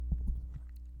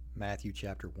Matthew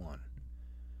chapter 1.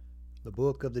 The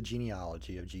book of the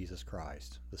genealogy of Jesus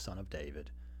Christ, the son of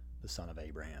David, the son of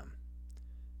Abraham.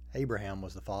 Abraham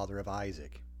was the father of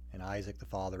Isaac, and Isaac the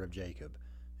father of Jacob,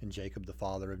 and Jacob the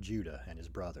father of Judah and his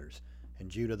brothers, and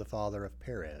Judah the father of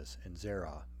Perez, and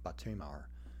Zerah by Tamar,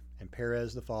 and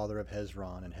Perez the father of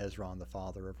Hezron, and Hezron the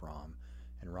father of Ram,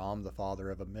 and Ram the father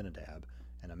of Amminadab,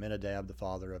 and Amminadab the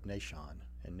father of Nahshon,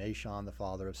 and Nahshon the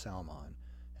father of Salmon,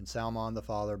 and Salmon the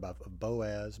father of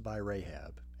Boaz by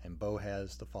Rahab, and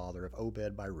Boaz the father of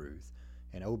Obed by Ruth,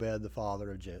 and Obed the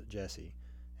father of Jesse,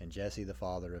 and Jesse the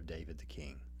father of David the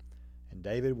king. And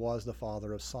David was the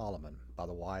father of Solomon by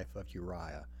the wife of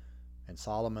Uriah, and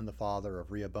Solomon the father of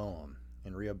Rehoboam,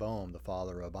 and Rehoboam the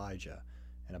father of Abijah,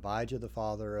 and Abijah the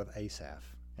father of Asaph,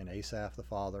 and Asaph the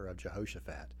father of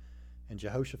Jehoshaphat, and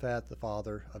Jehoshaphat the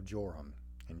father of Joram,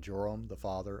 and Joram the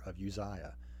father of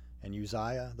Uzziah, and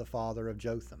Uzziah the father of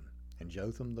Jotham, and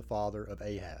Jotham the father of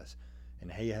Ahaz, and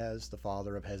Ahaz the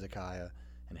father of Hezekiah,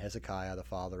 and Hezekiah the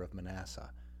father of Manasseh,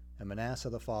 and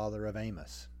Manasseh the father of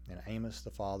Amos, and Amos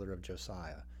the father of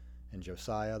Josiah, and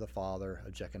Josiah the father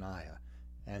of Jeconiah,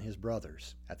 and his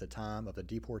brothers, at the time of the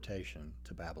deportation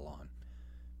to Babylon.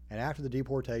 And after the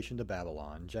deportation to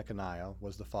Babylon, Jeconiah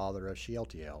was the father of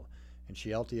Shealtiel, and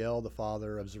Shealtiel the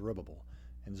father of Zerubbabel,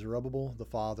 and Zerubbabel the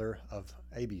father of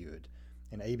Abiud,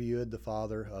 and Abiud the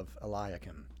father of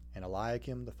Eliakim, and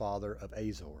Eliakim the father of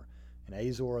Azor, and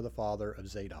Azor the father of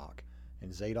Zadok,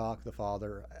 and Zadok the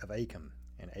father of Achim,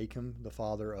 and Achim the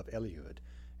father of Eliud,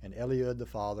 and Eliud the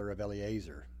father of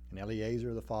Eleazar, and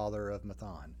Eleazar the father of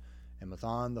Mathan, and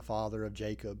Mathan the father of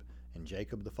Jacob, and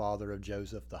Jacob the father of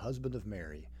Joseph, the husband of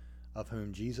Mary, of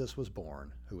whom Jesus was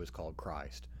born, who is called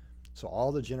Christ. So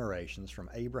all the generations from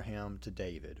Abraham to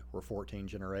David were 14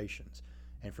 generations,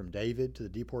 and from David to the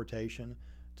deportation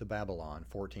to Babylon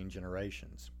 14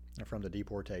 generations, and from the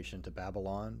deportation to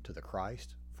Babylon to the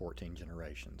Christ 14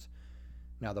 generations.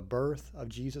 Now the birth of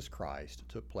Jesus Christ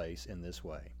took place in this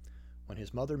way. When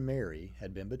his mother Mary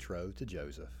had been betrothed to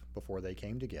Joseph, before they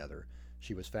came together,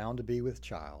 she was found to be with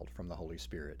child from the Holy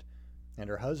Spirit. And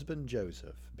her husband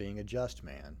Joseph, being a just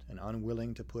man and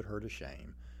unwilling to put her to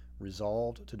shame,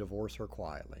 resolved to divorce her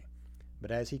quietly. But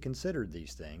as he considered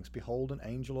these things, behold, an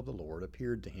angel of the Lord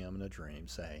appeared to him in a dream,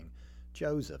 saying,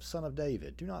 Joseph, son of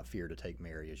David, do not fear to take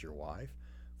Mary as your wife,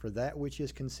 for that which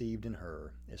is conceived in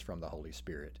her is from the Holy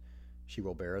Spirit. She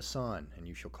will bear a son, and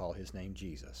you shall call his name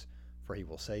Jesus, for he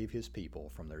will save his people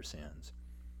from their sins.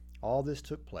 All this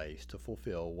took place to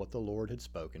fulfill what the Lord had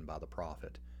spoken by the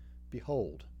prophet.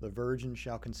 Behold, the virgin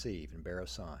shall conceive and bear a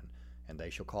son, and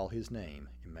they shall call his name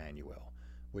Emmanuel,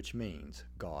 which means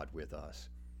God with us.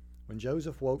 When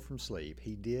Joseph woke from sleep,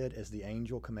 he did as the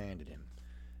angel commanded him.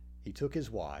 He took his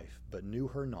wife, but knew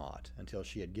her not until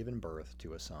she had given birth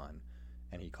to a son,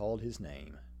 and he called his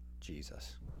name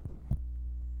Jesus.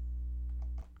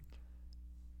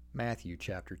 Matthew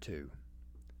chapter 2.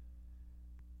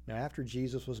 Now after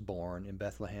Jesus was born in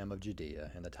Bethlehem of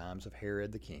Judea in the times of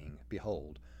Herod the king,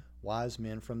 behold, wise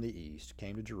men from the east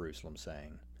came to Jerusalem,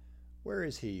 saying, Where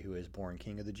is he who is born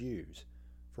King of the Jews?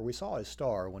 For we saw his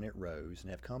star when it rose, and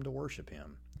have come to worship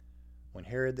him. When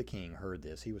Herod the king heard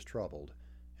this, he was troubled,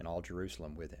 and all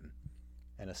Jerusalem with him.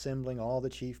 And assembling all the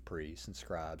chief priests and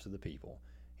scribes of the people,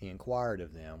 he inquired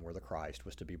of them where the Christ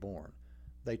was to be born.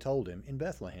 They told him, In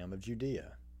Bethlehem of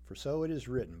Judea, for so it is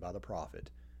written by the prophet,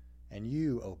 And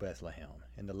you, O Bethlehem,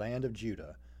 in the land of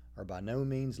Judah, are by no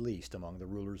means least among the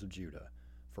rulers of Judah,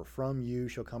 for from you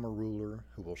shall come a ruler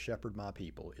who will shepherd my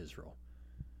people Israel.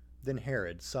 Then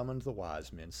Herod summoned the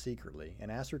wise men secretly,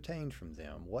 and ascertained from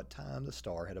them what time the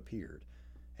star had appeared.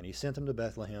 And he sent them to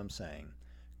Bethlehem, saying,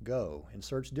 Go, and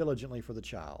search diligently for the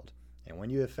child, and when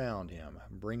you have found him,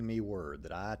 bring me word,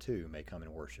 that I too may come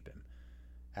and worship him.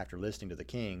 After listening to the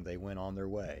king, they went on their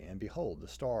way, and behold, the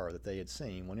star that they had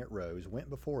seen when it rose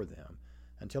went before them,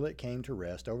 until it came to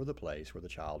rest over the place where the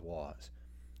child was.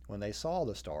 When they saw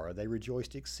the star, they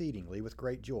rejoiced exceedingly with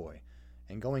great joy.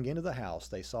 And going into the house,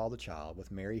 they saw the child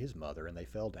with Mary his mother, and they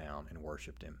fell down and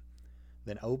worshipped him.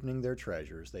 Then opening their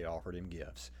treasures, they offered him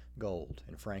gifts, gold,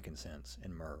 and frankincense,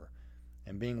 and myrrh.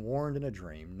 And being warned in a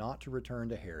dream not to return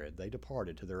to Herod, they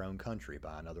departed to their own country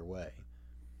by another way.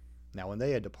 Now when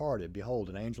they had departed, behold,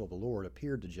 an angel of the Lord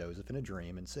appeared to Joseph in a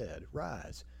dream, and said,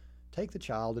 Rise, take the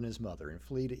child and his mother, and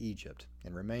flee to Egypt,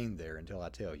 and remain there until I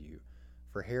tell you,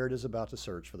 for Herod is about to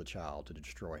search for the child to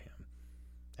destroy him.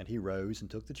 And he rose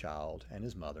and took the child and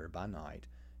his mother by night,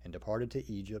 and departed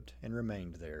to Egypt, and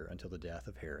remained there until the death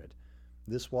of Herod.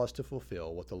 This was to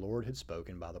fulfill what the Lord had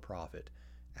spoken by the prophet,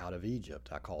 Out of Egypt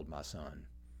I called my son.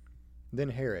 Then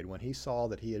Herod, when he saw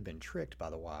that he had been tricked by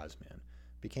the wise men,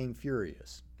 became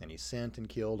furious, and he sent and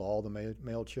killed all the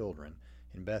male children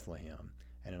in Bethlehem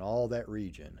and in all that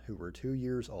region who were 2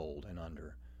 years old and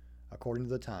under, according to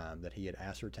the time that he had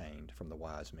ascertained from the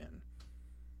wise men.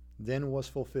 Then was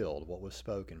fulfilled what was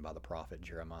spoken by the prophet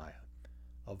Jeremiah.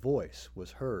 A voice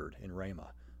was heard in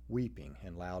Ramah, weeping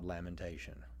and loud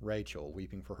lamentation, Rachel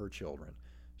weeping for her children.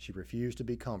 She refused to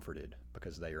be comforted,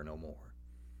 because they are no more.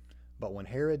 But when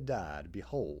Herod died,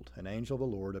 behold, an angel of the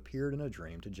Lord appeared in a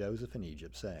dream to Joseph in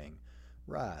Egypt, saying,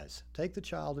 Rise, take the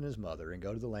child and his mother, and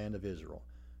go to the land of Israel,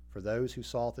 for those who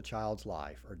sought the child's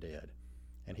life are dead.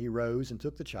 And he rose and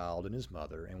took the child and his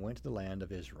mother, and went to the land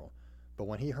of Israel. But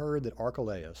when he heard that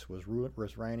Archelaus was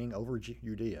reigning over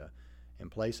Judea, in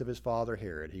place of his father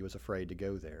Herod, he was afraid to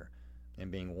go there.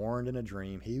 And being warned in a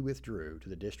dream, he withdrew to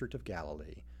the district of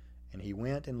Galilee. And he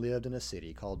went and lived in a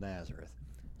city called Nazareth,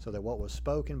 so that what was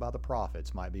spoken by the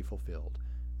prophets might be fulfilled,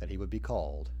 that he would be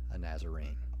called a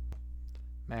Nazarene.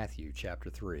 Matthew chapter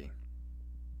 3.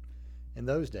 In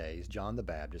those days John the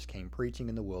Baptist came preaching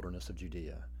in the wilderness of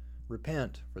Judea,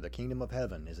 Repent, for the kingdom of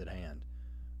heaven is at hand.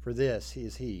 For this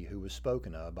is he who was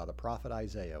spoken of by the prophet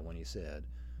Isaiah when he said,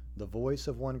 The voice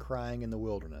of one crying in the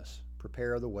wilderness,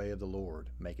 Prepare the way of the Lord,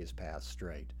 make his paths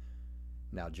straight.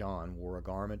 Now John wore a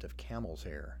garment of camel's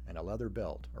hair and a leather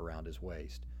belt around his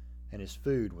waist, and his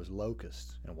food was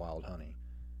locusts and wild honey.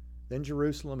 Then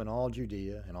Jerusalem and all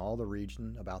Judea and all the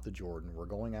region about the Jordan were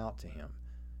going out to him,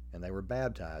 and they were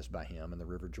baptized by him in the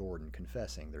river Jordan,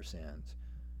 confessing their sins.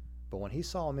 But when he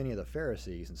saw many of the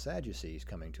Pharisees and Sadducees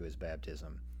coming to his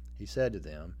baptism, he said to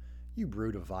them, You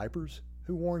brood of vipers,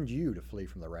 who warned you to flee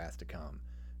from the wrath to come?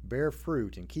 Bear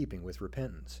fruit in keeping with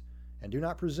repentance. And do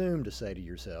not presume to say to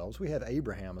yourselves, We have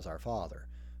Abraham as our father.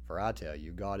 For I tell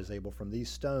you, God is able from these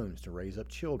stones to raise up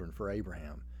children for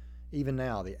Abraham. Even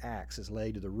now the axe is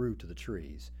laid to the root of the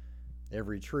trees.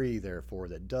 Every tree, therefore,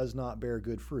 that does not bear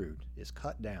good fruit is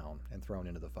cut down and thrown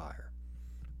into the fire.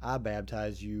 I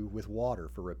baptize you with water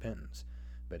for repentance,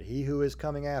 but he who is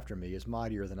coming after me is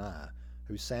mightier than I,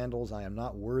 whose sandals I am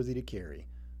not worthy to carry.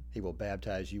 He will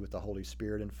baptize you with the Holy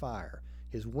Spirit and fire.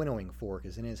 His winnowing fork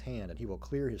is in his hand, and he will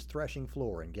clear his threshing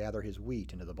floor and gather his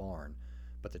wheat into the barn,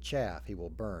 but the chaff he will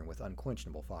burn with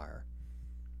unquenchable fire.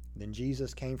 Then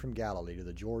Jesus came from Galilee to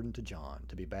the Jordan to John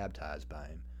to be baptized by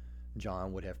him.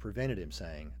 John would have prevented him,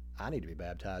 saying, I need to be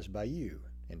baptized by you,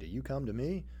 and do you come to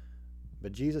me?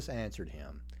 But Jesus answered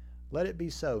him, Let it be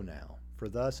so now, for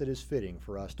thus it is fitting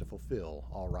for us to fulfill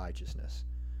all righteousness.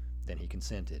 Then he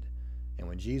consented. And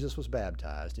when Jesus was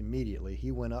baptized, immediately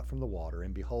he went up from the water,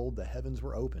 and behold, the heavens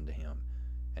were opened to him.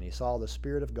 And he saw the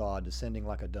Spirit of God descending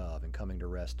like a dove and coming to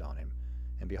rest on him.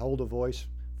 And behold, a voice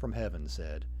from heaven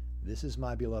said, This is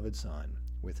my beloved Son,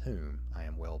 with whom I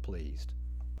am well pleased.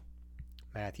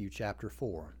 Matthew chapter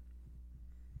 4.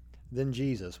 Then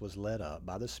Jesus was led up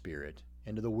by the Spirit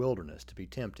into the wilderness to be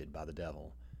tempted by the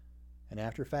devil. And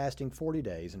after fasting 40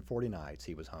 days and 40 nights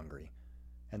he was hungry.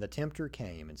 And the tempter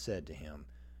came and said to him,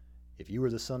 If you are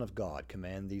the Son of God,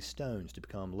 command these stones to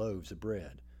become loaves of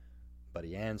bread. But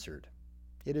he answered,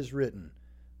 It is written,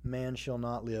 Man shall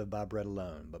not live by bread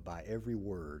alone, but by every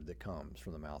word that comes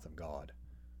from the mouth of God.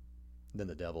 Then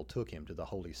the devil took him to the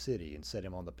holy city and set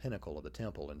him on the pinnacle of the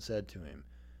temple and said to him,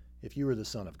 If you are the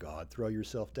Son of God, throw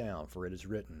yourself down, for it is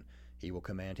written, He will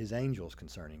command his angels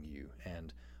concerning you,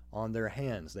 and on their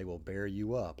hands they will bear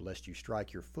you up, lest you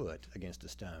strike your foot against a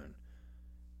stone.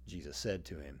 Jesus said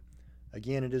to him,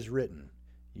 Again it is written,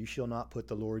 You shall not put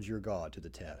the Lord your God to the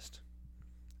test.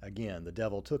 Again the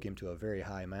devil took him to a very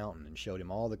high mountain and showed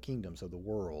him all the kingdoms of the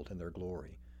world and their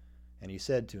glory. And he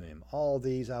said to him, All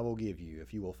these I will give you,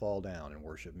 if you will fall down and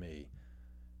worship me.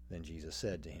 Then Jesus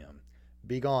said to him,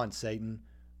 Begone, Satan,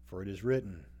 for it is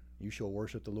written, You shall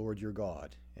worship the Lord your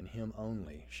God, and him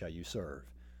only shall you serve.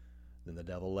 Then the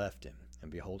devil left him,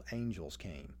 and behold, angels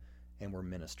came and were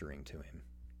ministering to him.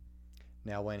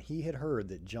 Now when he had heard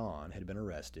that John had been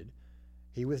arrested,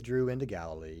 he withdrew into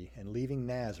Galilee, and leaving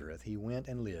Nazareth he went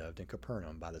and lived in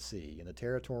Capernaum by the sea, in the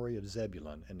territory of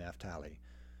Zebulun and Naphtali,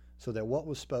 so that what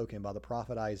was spoken by the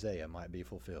prophet Isaiah might be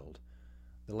fulfilled.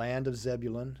 The land of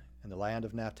Zebulun and the land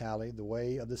of Naphtali, the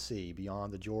way of the sea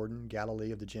beyond the Jordan,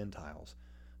 Galilee of the Gentiles.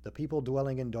 The people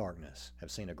dwelling in darkness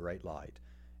have seen a great light,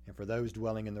 and for those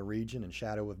dwelling in the region and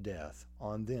shadow of death,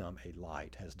 on them a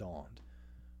light has dawned.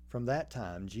 From that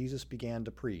time Jesus began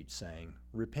to preach, saying,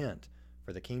 Repent,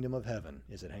 for the kingdom of heaven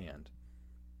is at hand.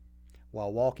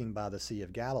 While walking by the Sea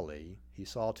of Galilee, he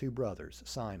saw two brothers,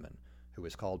 Simon, who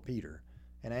is called Peter,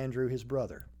 and Andrew his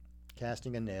brother,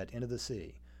 casting a net into the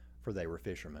sea, for they were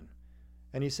fishermen.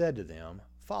 And he said to them,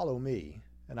 Follow me,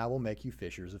 and I will make you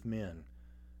fishers of men.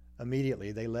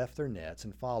 Immediately they left their nets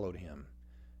and followed him.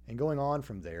 And going on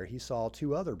from there, he saw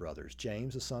two other brothers,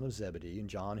 James the son of Zebedee and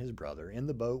John his brother, in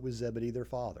the boat with Zebedee their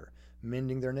father,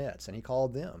 mending their nets, and he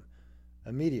called them.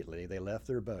 Immediately they left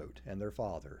their boat and their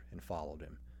father and followed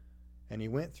him. And he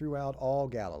went throughout all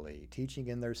Galilee, teaching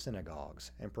in their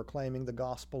synagogues, and proclaiming the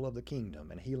gospel of the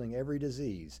kingdom, and healing every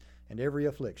disease and every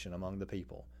affliction among the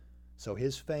people. So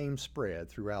his fame spread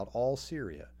throughout all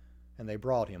Syria, and they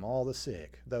brought him all the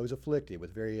sick, those afflicted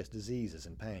with various diseases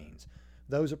and pains,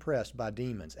 those oppressed by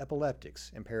demons,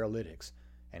 epileptics, and paralytics,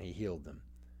 and he healed them.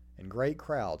 And great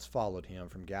crowds followed him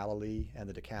from Galilee and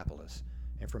the Decapolis,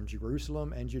 and from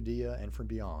Jerusalem and Judea, and from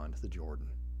beyond the Jordan.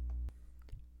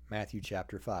 Matthew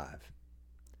chapter 5.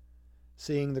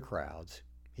 Seeing the crowds,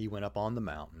 he went up on the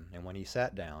mountain, and when he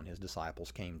sat down, his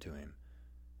disciples came to him.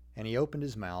 And he opened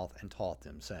his mouth and taught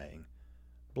them, saying,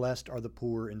 Blessed are the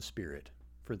poor in spirit,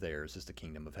 for theirs is the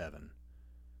kingdom of heaven.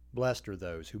 Blessed are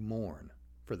those who mourn,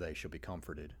 for they shall be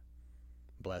comforted.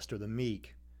 Blessed are the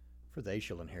meek, for they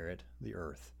shall inherit the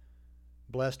earth.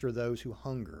 Blessed are those who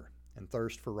hunger and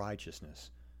thirst for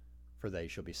righteousness, for they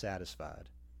shall be satisfied.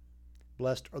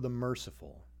 Blessed are the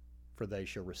merciful, for they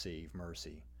shall receive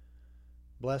mercy.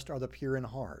 Blessed are the pure in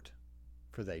heart,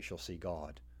 for they shall see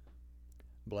God.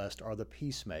 Blessed are the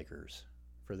peacemakers,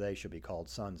 for they shall be called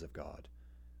sons of God.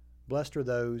 Blessed are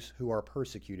those who are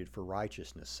persecuted for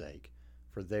righteousness' sake,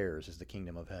 for theirs is the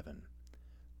kingdom of heaven.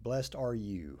 Blessed are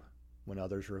you when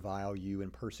others revile you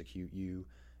and persecute you,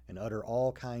 and utter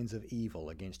all kinds of evil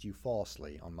against you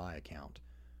falsely on my account.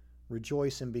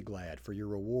 Rejoice and be glad, for your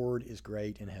reward is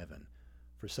great in heaven,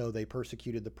 for so they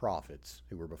persecuted the prophets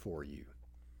who were before you.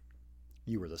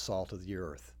 You are the salt of the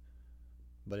earth.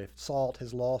 But if salt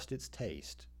has lost its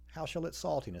taste, how shall its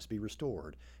saltiness be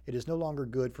restored? It is no longer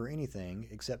good for anything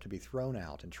except to be thrown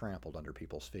out and trampled under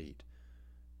people's feet.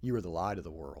 You are the light of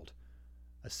the world.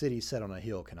 A city set on a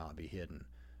hill cannot be hidden,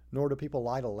 nor do people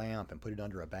light a lamp and put it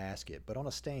under a basket, but on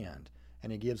a stand,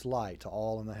 and it gives light to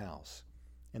all in the house.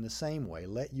 In the same way,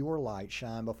 let your light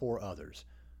shine before others,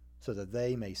 so that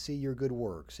they may see your good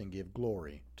works and give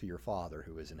glory to your Father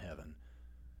who is in heaven.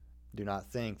 Do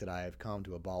not think that I have come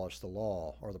to abolish the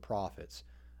law or the prophets.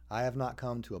 I have not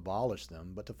come to abolish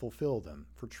them, but to fulfill them.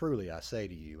 For truly I say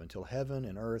to you, until heaven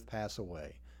and earth pass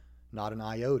away, not an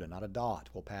iota, not a dot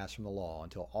will pass from the law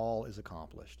until all is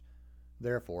accomplished.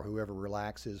 Therefore, whoever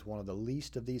relaxes one of the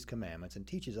least of these commandments and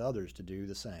teaches others to do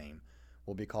the same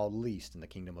will be called least in the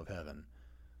kingdom of heaven.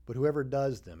 But whoever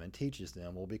does them and teaches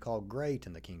them will be called great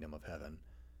in the kingdom of heaven.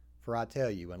 For I tell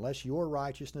you, unless your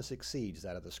righteousness exceeds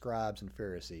that of the scribes and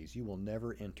Pharisees, you will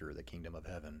never enter the kingdom of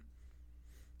heaven.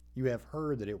 You have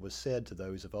heard that it was said to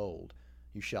those of old,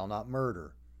 You shall not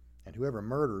murder, and whoever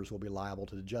murders will be liable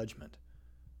to the judgment.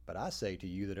 But I say to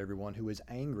you that everyone who is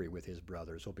angry with his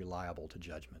brothers will be liable to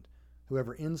judgment.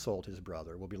 Whoever insults his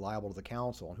brother will be liable to the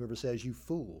council, and whoever says, You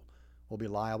fool, will be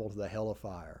liable to the hell of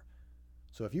fire.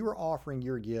 So if you are offering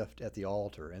your gift at the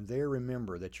altar, and there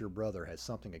remember that your brother has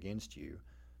something against you,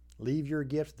 leave your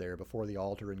gift there before the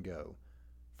altar and go.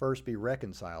 First be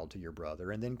reconciled to your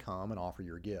brother, and then come and offer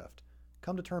your gift.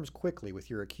 Come to terms quickly with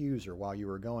your accuser while you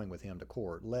are going with him to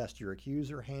court, lest your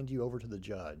accuser hand you over to the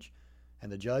judge,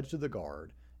 and the judge to the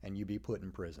guard, and you be put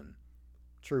in prison.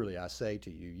 Truly I say to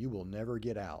you, you will never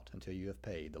get out until you have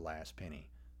paid the last penny.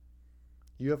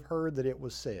 You have heard that it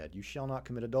was said, You shall not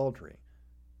commit adultery.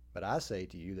 But I say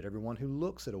to you that everyone who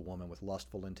looks at a woman with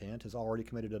lustful intent has already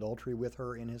committed adultery with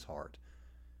her in his heart.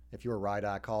 If your right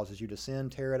eye causes you to sin,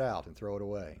 tear it out and throw it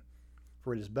away.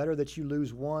 For it is better that you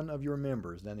lose one of your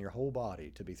members than your whole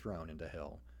body to be thrown into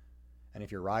hell. And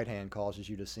if your right hand causes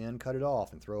you to sin, cut it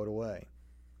off and throw it away.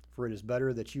 For it is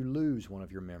better that you lose one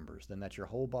of your members than that your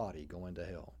whole body go into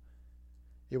hell.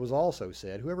 It was also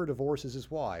said, Whoever divorces his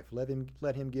wife, let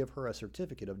him give her a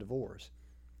certificate of divorce.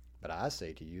 But I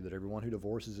say to you that everyone who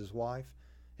divorces his wife,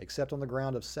 except on the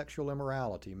ground of sexual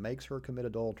immorality, makes her commit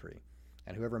adultery,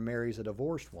 and whoever marries a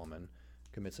divorced woman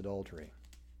commits adultery.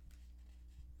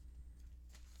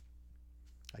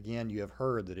 Again, you have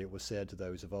heard that it was said to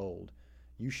those of old,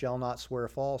 You shall not swear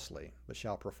falsely, but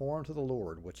shall perform to the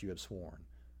Lord what you have sworn.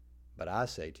 But I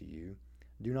say to you,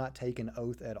 do not take an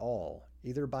oath at all,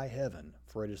 either by heaven,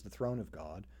 for it is the throne of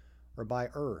God, or by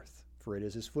earth, for it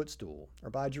is his footstool, or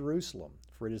by Jerusalem,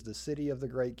 for it is the city of the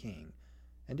great king.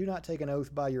 And do not take an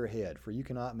oath by your head, for you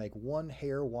cannot make one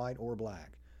hair white or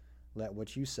black. Let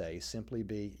what you say simply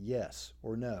be yes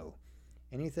or no.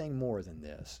 Anything more than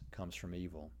this comes from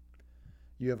evil.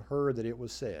 You have heard that it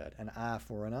was said, An eye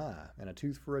for an eye, and a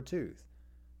tooth for a tooth.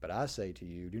 But I say to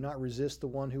you, do not resist the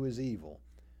one who is evil.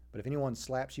 But if anyone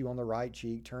slaps you on the right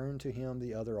cheek, turn to him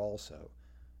the other also.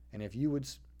 And if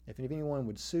anyone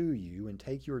would sue you and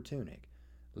take your tunic,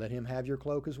 Let him have your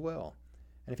cloak as well.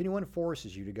 And if anyone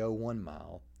forces you to go 1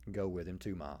 mile, go with him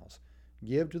 2 miles.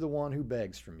 Give to the one who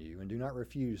begs from you, and do not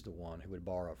refuse the one who would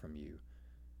borrow from you.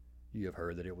 You have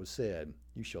heard that it was said,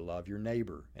 you shall love your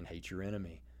neighbor and hate your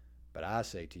enemy. But I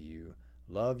say to you,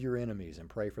 love your enemies and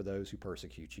pray for those who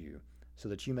persecute you, so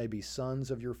that you may be sons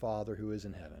of your Father who is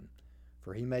in heaven.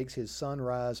 For he makes his sun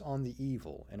rise on the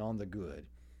evil and on the good,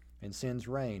 and sends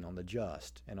rain on the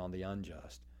just and on the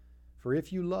unjust. For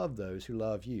if you love those who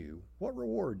love you, what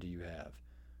reward do you have?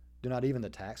 Do not even the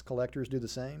tax collectors do the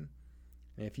same?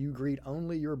 And if you greet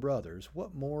only your brothers,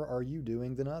 what more are you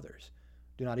doing than others?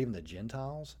 Do not even the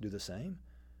Gentiles do the same?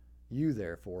 You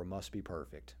therefore must be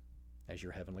perfect, as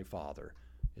your heavenly Father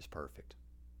is perfect.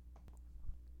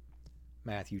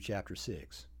 Matthew chapter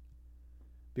 6.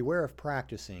 Beware of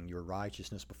practicing your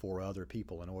righteousness before other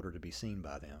people in order to be seen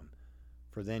by them,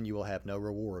 for then you will have no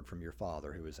reward from your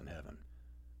Father who is in heaven.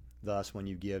 Thus, when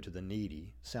you give to the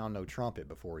needy, sound no trumpet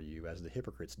before you, as the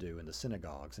hypocrites do in the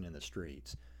synagogues and in the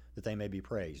streets, that they may be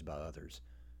praised by others.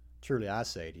 Truly I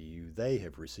say to you, they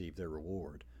have received their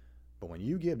reward. But when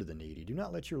you give to the needy, do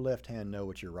not let your left hand know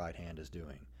what your right hand is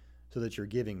doing, so that your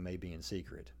giving may be in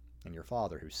secret, and your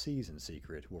Father who sees in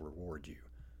secret will reward you.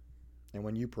 And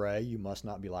when you pray, you must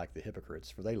not be like the hypocrites,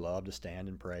 for they love to stand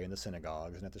and pray in the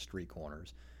synagogues and at the street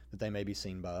corners, that they may be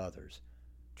seen by others.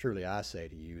 Truly I say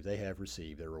to you, they have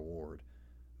received their reward.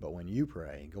 But when you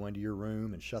pray, go into your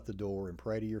room and shut the door and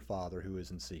pray to your Father who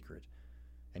is in secret.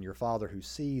 And your Father who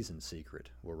sees in secret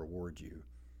will reward you.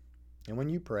 And when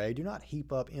you pray, do not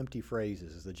heap up empty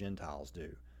phrases as the Gentiles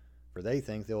do, for they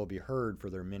think they will be heard for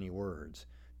their many words.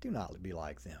 Do not be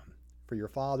like them, for your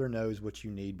Father knows what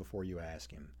you need before you ask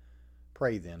him.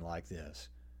 Pray then like this: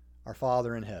 Our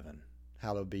Father in heaven,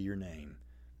 hallowed be your name.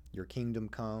 Your kingdom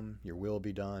come, your will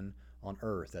be done, on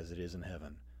earth as it is in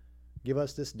heaven. Give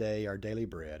us this day our daily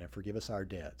bread, and forgive us our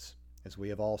debts, as we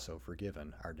have also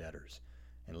forgiven our debtors.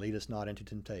 And lead us not into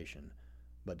temptation,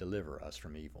 but deliver us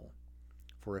from evil.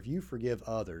 For if you forgive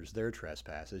others their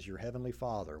trespasses, your heavenly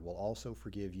Father will also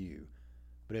forgive you.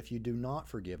 But if you do not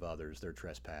forgive others their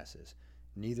trespasses,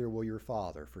 neither will your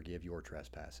Father forgive your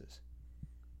trespasses.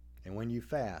 And when you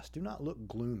fast, do not look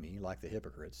gloomy like the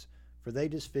hypocrites, for they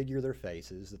disfigure their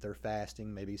faces, that their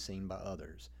fasting may be seen by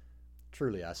others.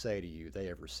 Truly I say to you, they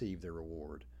have received their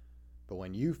reward. But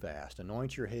when you fast,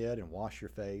 anoint your head and wash your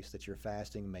face, that your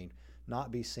fasting may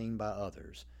not be seen by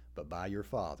others, but by your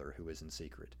Father who is in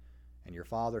secret. And your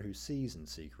Father who sees in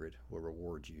secret will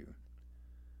reward you.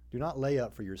 Do not lay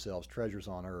up for yourselves treasures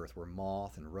on earth, where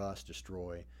moth and rust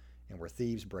destroy, and where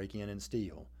thieves break in and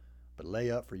steal. But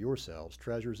lay up for yourselves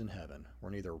treasures in heaven,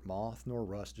 where neither moth nor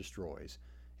rust destroys,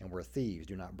 and where thieves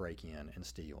do not break in and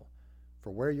steal. For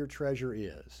where your treasure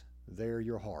is, there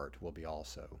your heart will be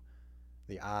also.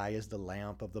 The eye is the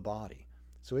lamp of the body.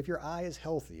 So if your eye is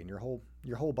healthy, and your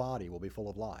whole body will be full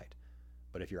of light.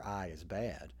 But if your eye is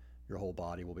bad, your whole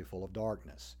body will be full of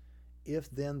darkness.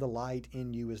 If then the light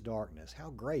in you is darkness,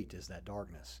 how great is that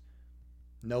darkness?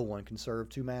 No one can serve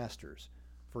 2 masters,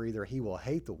 for either he will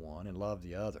hate the one and love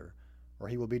the other, or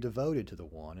he will be devoted to the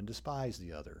one and despise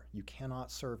the other. You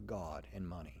cannot serve God and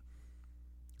money.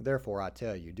 Therefore I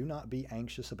tell you, do not be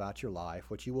anxious about your life,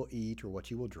 what you will eat or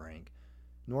what you will drink,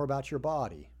 nor about your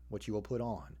body, what you will put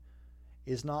on.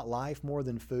 Is not life more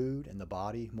than food, and the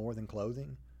body more than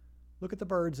clothing? Look at the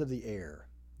birds of the air.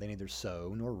 They neither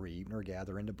sow nor reap nor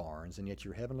gather into barns, and yet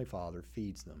your heavenly Father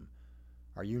feeds them.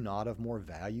 Are you not of more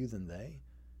value than they?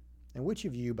 And which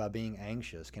of you, by being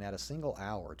anxious, can add a single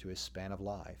hour to his span of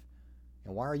life?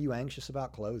 And why are you anxious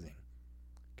about clothing?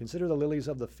 Consider the lilies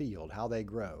of the field, how they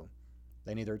grow.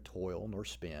 They neither toil nor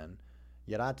spin.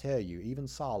 Yet I tell you, even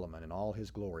Solomon in all his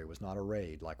glory was not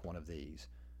arrayed like one of these.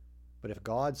 But if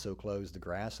God so clothes the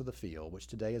grass of the field, which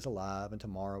today is alive and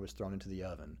tomorrow is thrown into the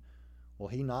oven, will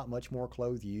he not much more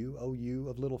clothe you, O you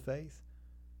of little faith?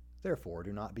 Therefore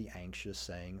do not be anxious,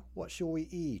 saying, What shall we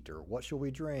eat, or what shall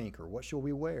we drink, or what shall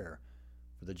we wear?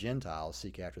 For the Gentiles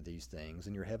seek after these things,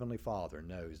 and your heavenly Father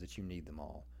knows that you need them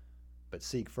all. But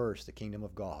seek first the kingdom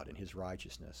of God and his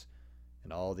righteousness,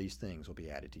 and all these things will be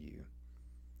added to you.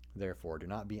 Therefore do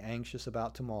not be anxious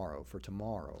about tomorrow, for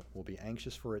tomorrow will be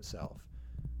anxious for itself.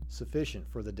 Sufficient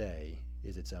for the day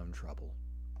is its own trouble.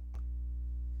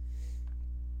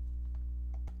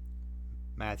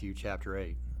 Matthew chapter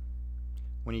 8.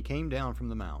 When he came down from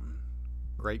the mountain,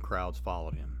 great crowds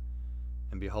followed him.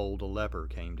 And behold, a leper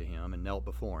came to him and knelt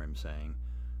before him, saying,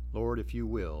 Lord, if you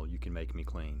will, you can make me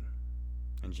clean.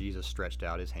 And Jesus stretched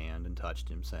out his hand and touched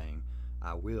him, saying,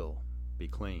 I will, be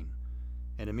clean.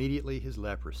 And immediately his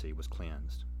leprosy was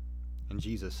cleansed. And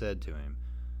Jesus said to him,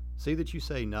 See that you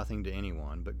say nothing to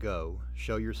anyone, but go,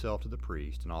 show yourself to the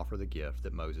priest, and offer the gift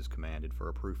that Moses commanded for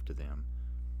a proof to them."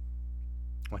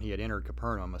 When he had entered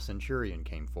Capernaum, a centurion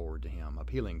came forward to him,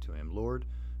 appealing to him, "Lord,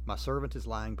 my servant is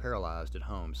lying paralyzed at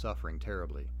home, suffering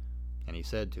terribly." And he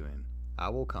said to him, "I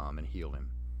will come and heal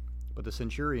him." But the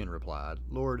centurion replied,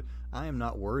 "Lord, I am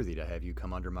not worthy to have you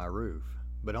come under my roof,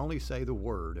 but only say the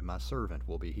word, and my servant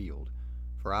will be healed.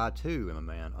 For I too am a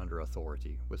man under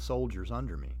authority, with soldiers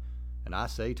under me. And I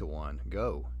say to one,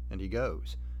 'Go,' and he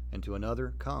goes, and to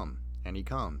another, 'Come,' and he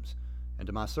comes, and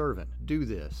to my servant, 'Do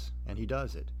this,' and he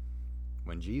does it."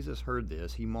 When Jesus heard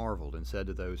this, he marveled, and said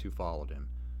to those who followed him,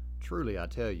 "Truly I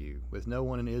tell you, with no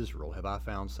one in Israel have I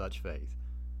found such faith.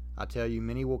 I tell you,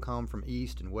 many will come from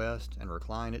east and west, and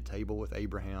recline at table with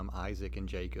Abraham, Isaac, and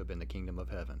Jacob in the kingdom of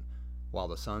heaven, while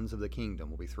the sons of the kingdom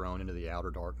will be thrown into the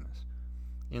outer darkness.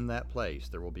 In that place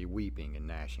there will be weeping and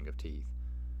gnashing of teeth."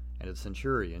 And to the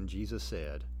centurion Jesus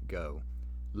said, "Go,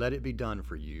 let it be done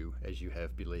for you as you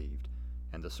have believed."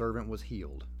 And the servant was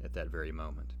healed at that very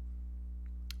moment.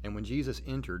 And when Jesus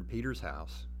entered Peter's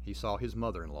house, he saw his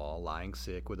mother-in-law lying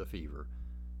sick with a fever.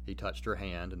 He touched her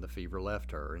hand, and the fever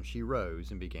left her, and she rose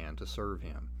and began to serve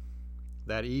him.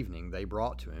 That evening they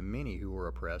brought to him many who were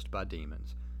oppressed by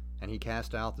demons, and he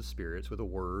cast out the spirits with a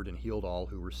word and healed all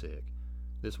who were sick.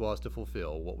 This was to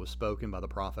fulfill what was spoken by the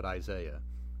prophet Isaiah.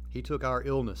 "He took our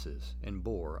illnesses and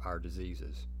bore our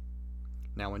diseases."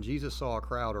 Now when Jesus saw a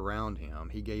crowd around him,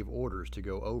 he gave orders to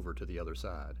go over to the other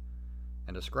side.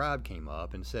 And a scribe came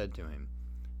up and said to him,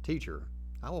 "Teacher,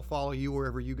 I will follow you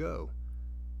wherever you go."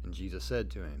 And Jesus said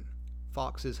to him,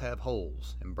 "Foxes have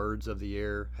holes, and birds of the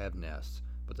air have nests,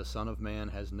 but the Son of Man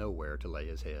has nowhere to lay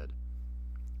his head."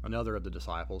 Another of the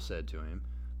disciples said to him,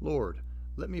 "Lord,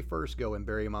 let me first go and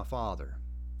bury my father."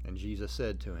 And Jesus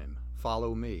said to him,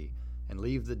 "Follow me, and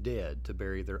leave the dead to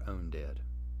bury their own dead."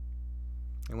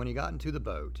 And when he got into the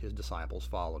boat, his disciples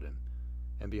followed him.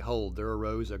 And behold, there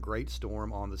arose a great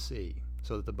storm on the sea,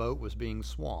 so that the boat was being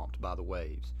swamped by the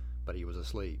waves, but he was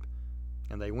asleep.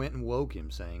 And they went and woke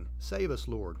him, saying, "Save us,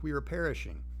 Lord, we are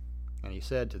perishing." And he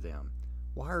said to them,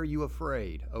 "Why are you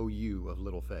afraid, O you of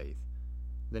little faith?"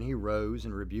 Then he rose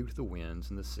and rebuked the winds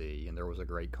and the sea, and there was a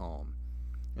great calm.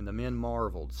 And the men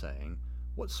marveled, saying,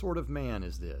 "What sort of man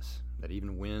is this, that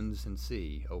even winds and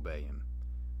sea obey him?"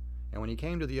 And when he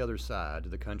came to the other side, to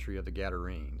the country of the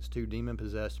Gadarenes, 2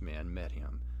 demon-possessed men met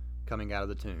him, coming out of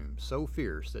the tomb, so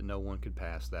fierce that no one could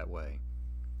pass that way.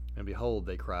 And behold,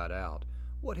 they cried out,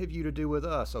 "What have you to do with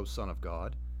us, O Son of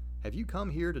God? Have you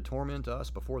come here to torment us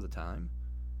before the time?"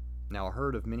 Now a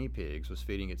herd of many pigs was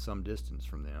feeding at some distance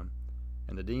from them,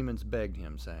 and the demons begged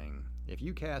him, saying, "If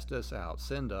you cast us out,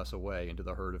 send us away into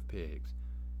the herd of pigs."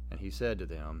 And he said to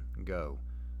them, "Go."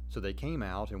 So they came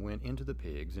out and went into the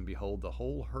pigs, and behold, the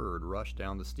whole herd rushed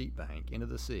down the steep bank into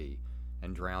the sea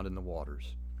and drowned in the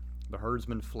waters. The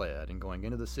herdsmen fled, and going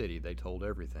into the city they told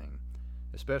everything,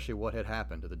 especially what had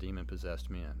happened to the demon-possessed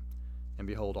men. And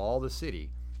behold, all the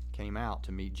city came out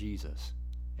to meet Jesus,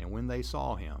 and when they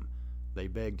saw him, they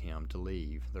begged him to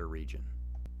leave their region.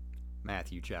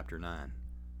 Matthew chapter 9.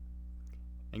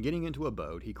 And getting into a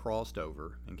boat, he crossed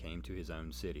over and came to his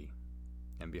own city.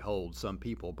 And behold, some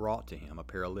people brought to him a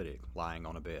paralytic lying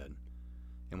on a bed.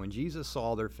 And when Jesus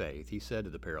saw their faith, he said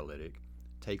to the paralytic,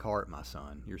 "Take heart, my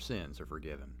son, your sins are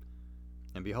forgiven."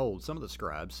 And behold, some of the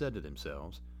scribes said to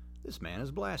themselves, "This man is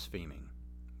blaspheming."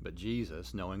 But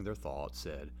Jesus, knowing their thoughts,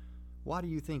 said, "Why do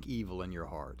you think evil in your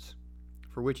hearts?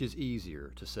 For which is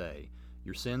easier, to say,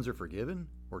 'Your sins are forgiven,'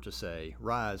 or to say,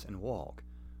 'Rise and walk'?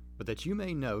 But that you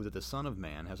may know that the Son of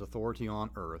Man has authority on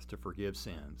earth to forgive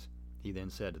sins." He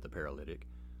then said to the paralytic,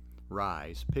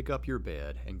 "Rise, pick up your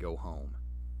bed, and go home."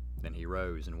 Then he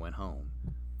rose and went home.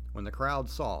 When the crowd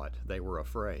saw it, they were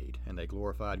afraid, and they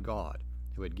glorified God,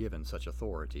 who had given such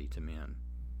authority to men.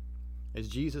 As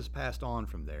Jesus passed on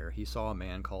from there, he saw a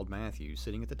man called Matthew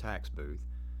sitting at the tax booth,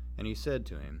 and he said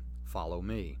to him, "Follow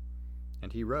me."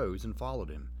 And he rose and followed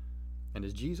him. And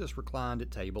as Jesus reclined at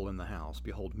table in the house,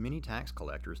 behold, many tax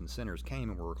collectors and sinners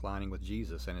came and were reclining with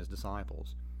Jesus and his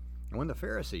disciples. And when the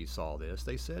Pharisees saw this,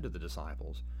 they said to the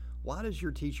disciples, "Why does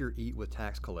your teacher eat with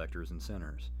tax collectors and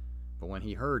sinners?" But when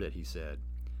he heard it, he said,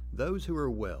 "Those who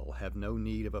are well have no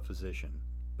need of a physician,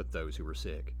 but those who are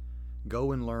sick.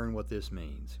 Go and learn what this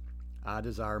means. I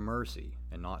desire mercy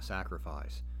and not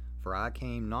sacrifice, for I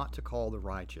came not to call the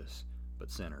righteous, but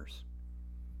sinners."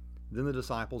 Then the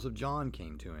disciples of John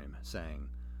came to him, saying,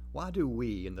 "Why do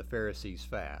we and the Pharisees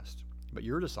fast, but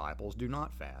your disciples do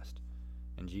not fast?"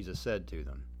 And Jesus said to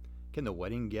them, "Can the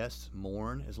wedding guests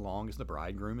mourn as long as the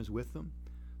bridegroom is with them?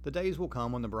 The days will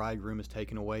come when the bridegroom is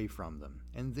taken away from them,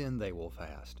 and then they will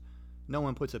fast. No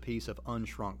one puts a piece of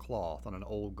unshrunk cloth on an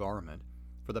old garment,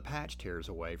 for the patch tears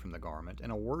away from the garment,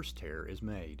 and a worse tear is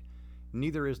made.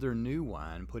 Neither is there new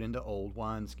wine put into old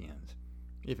wineskins.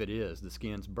 If it is, the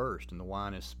skins burst, and the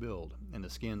wine is spilled, and the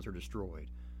skins are destroyed.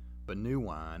 But new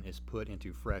wine is put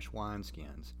into fresh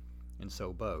wineskins, and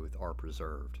so both are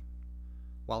preserved."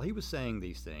 While he was saying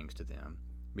these things to them,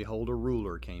 behold, a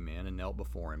ruler came in and knelt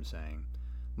before him, saying,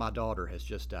 "My daughter has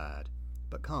just died,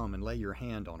 but come and lay your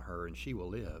hand on her, and she will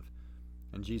live."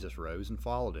 And Jesus rose and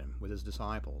followed him with his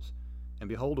disciples. And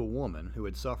behold, a woman who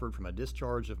had suffered from a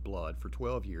discharge of blood for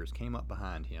 12 years came up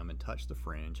behind him and touched the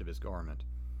fringe of his garment.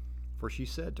 For she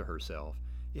said to herself,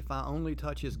 "If I only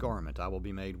touch his garment, I will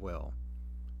be made well."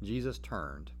 Jesus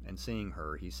turned, and seeing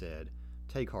her, he said,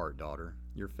 "Take heart, daughter,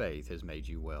 your faith has made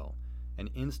you well."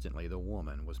 And instantly the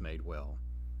woman was made well.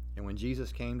 And when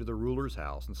Jesus came to the ruler's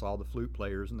house and saw the flute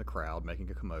players and the crowd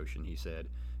making a commotion, he said,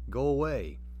 "Go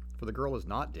away, for the girl is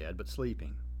not dead, but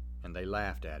sleeping." And they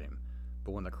laughed at him.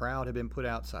 But when the crowd had been put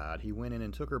outside, he went in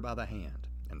and took her by the hand,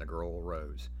 and the girl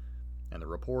arose. And the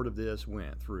report of this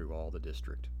went through all the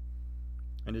district.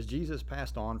 And as Jesus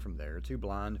passed on from there, 2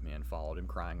 blind men followed him,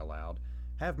 crying aloud,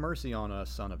 "Have mercy on us,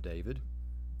 Son of David."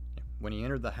 When he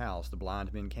entered the house, the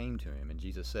blind men came to him, and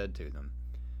Jesus said to them,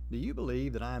 "Do you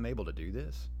believe that I am able to do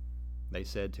this?" They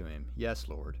said to him, "Yes,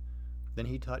 Lord." Then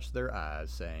he touched their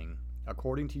eyes, saying,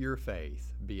 "According to your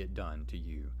faith be it done to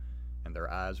you." And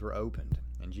their eyes were opened,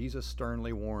 and Jesus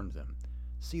sternly warned them,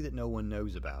 "See that no one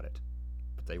knows about it."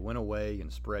 But they went away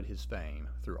and spread his fame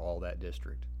through all that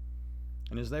district.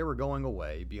 And as they were going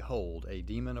away, behold, a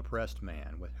demon-oppressed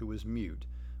man who was mute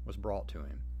was brought to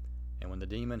him. And when the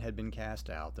demon had been cast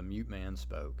out, the mute man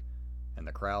spoke. And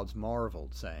the crowds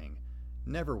marveled, saying,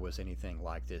 "Never was anything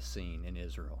like this seen in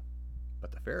Israel."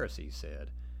 But the Pharisees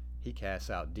said, "He casts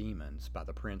out demons by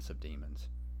the prince of demons."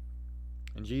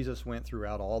 And Jesus went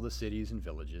throughout all the cities and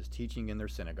villages, teaching in their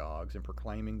synagogues and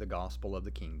proclaiming the gospel of the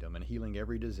kingdom and healing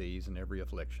every disease and every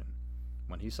affliction.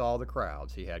 When he saw the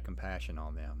crowds, he had compassion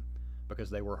on them, because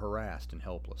they were harassed and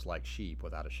helpless, like sheep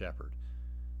without a shepherd.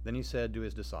 Then he said to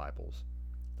his disciples,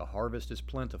 "The harvest is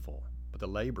plentiful, but the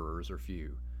laborers are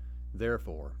few.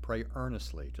 Therefore, pray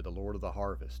earnestly to the Lord of the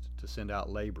harvest to send out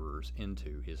laborers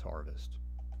into his harvest."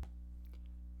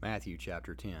 Matthew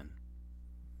chapter 10.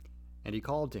 And he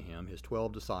called to him his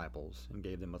 12 disciples, and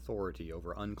gave them authority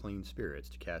over unclean spirits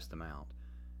to cast them out,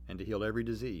 and to heal every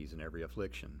disease and every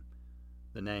affliction.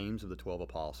 The names of the 12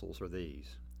 apostles are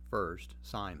these: first,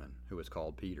 Simon, who is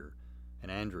called Peter, and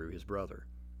Andrew his brother,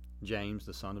 James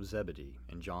the son of Zebedee,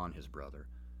 and John his brother,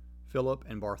 Philip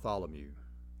and Bartholomew,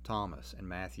 Thomas and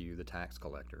Matthew the tax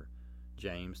collector,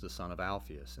 James the son of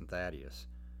Alphaeus and Thaddeus,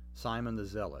 Simon the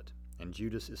zealot, and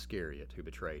Judas Iscariot, who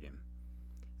betrayed him.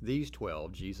 These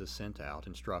 12 Jesus sent out,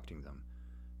 instructing them,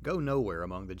 "Go nowhere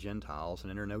among the Gentiles, and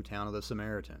enter no town of the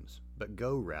Samaritans, but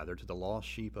go rather to the lost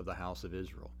sheep of the house of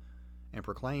Israel, and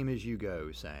proclaim as you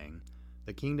go, saying,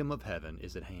 The kingdom of heaven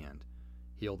is at hand.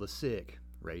 Heal the sick,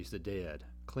 raise the dead,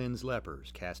 cleanse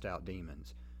lepers, cast out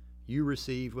demons. You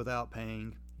received without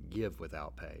paying, give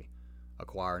without pay.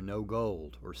 Acquire no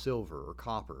gold or silver or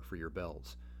copper for your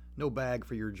belts, no bag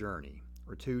for your journey,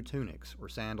 or 2 tunics, or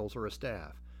sandals, or a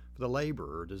staff, for the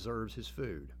laborer deserves his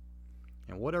food.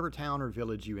 And whatever town or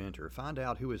village you enter, find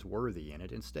out who is worthy in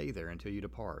it, and stay there until you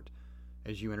depart.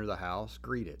 As you enter the house,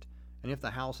 greet it, and if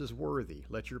the house is worthy,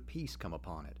 let your peace come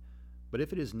upon it. But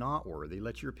if it is not worthy,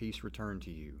 let your peace return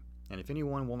to you. And if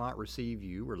anyone will not receive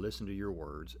you or listen to your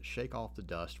words, shake off the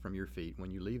dust from your feet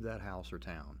when you leave that house or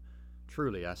town.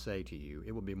 Truly I say to you,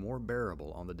 it will be more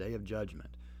bearable on the day of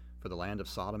judgment for the land of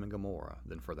Sodom and Gomorrah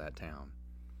than for that town.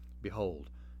 Behold,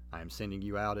 I am sending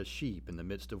you out as sheep in the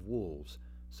midst of wolves,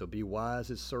 so be wise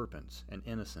as serpents and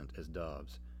innocent as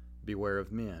doves. Beware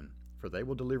of men, for they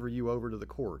will deliver you over to the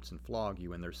courts and flog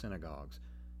you in their synagogues,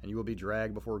 and you will be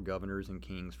dragged before governors and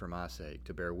kings for my sake,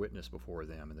 to bear witness before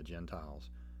them and the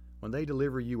Gentiles. When they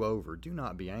deliver you over, do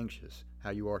not be anxious how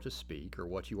you are to speak or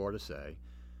what you are to say,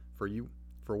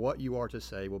 for what you are to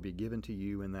say will be given to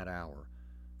you in that hour.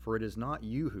 For it is not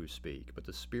you who speak, but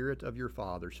the Spirit of your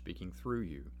Father speaking through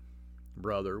you.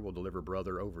 Brother will deliver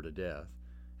brother over to death,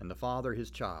 and the father his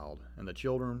child, and the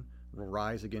children will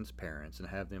rise against parents and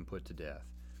have them put to death.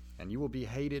 And you will be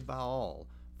hated by all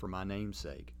for my name's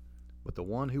sake, but the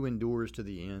one who endures to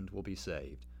the end will be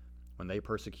saved. When they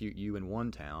persecute you in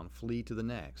one town, flee to the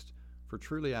next. For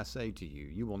truly I say to you,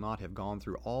 you will not have gone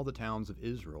through all the towns of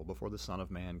Israel before the Son of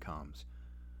Man comes.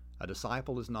 A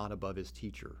disciple is not above his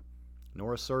teacher,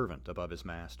 nor a servant above his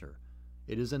master.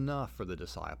 It is enough for the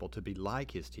disciple to be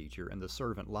like his teacher and the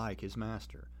servant like his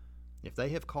master. If they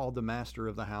have called the master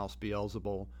of the house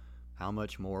Beelzebul, how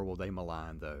much more will they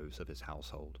malign those of his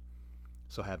household?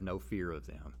 So have no fear of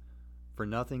them. For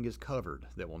nothing is covered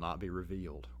that will not be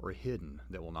revealed, or hidden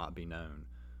that will not be known.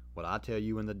 What I tell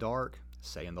you in the dark,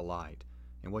 say in the light,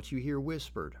 and what you hear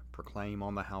whispered, proclaim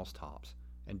on the housetops.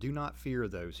 And do not fear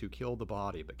those who kill the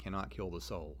body but cannot kill the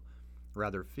soul.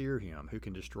 Rather fear him who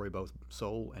can destroy both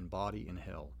soul and body in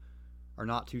hell. Are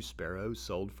not 2 sparrows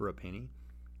sold for a penny?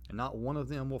 And not one of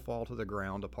them will fall to the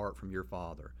ground apart from your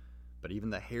Father. But even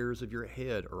the hairs of your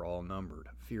head are all numbered.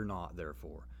 Fear not,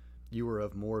 therefore. You are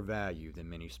of more value than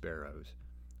many sparrows.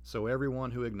 So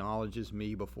everyone who acknowledges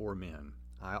me before men,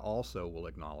 I also will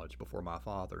acknowledge before my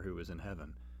Father who is in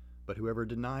heaven. But whoever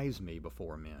denies me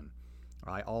before men,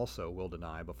 I also will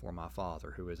deny before my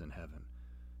Father who is in heaven.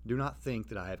 Do not think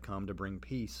that I have come to bring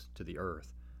peace to the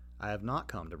earth. I have not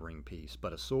come to bring peace,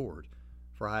 but a sword.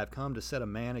 For I have come to set a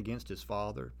man against his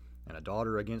father, and a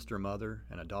daughter against her mother,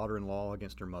 and a daughter-in-law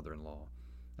against her mother-in-law.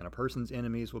 And a person's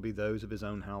enemies will be those of his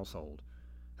own household.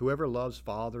 Whoever loves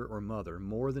father or mother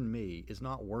more than me is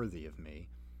not worthy of me,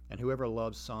 and whoever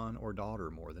loves son or daughter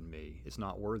more than me is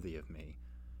not worthy of me.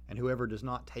 And whoever does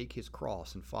not take his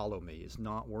cross and follow me is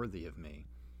not worthy of me.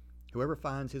 Whoever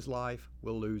finds his life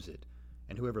will lose it,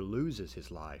 and whoever loses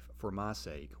his life for my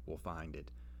sake will find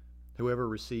it. Whoever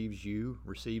receives you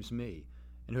receives me,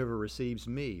 and whoever receives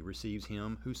me receives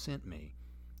him who sent me.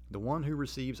 The one who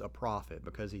receives a prophet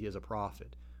because he is a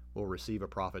prophet will receive a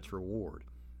prophet's reward,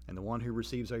 and the one who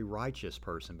receives a righteous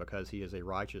person because he is a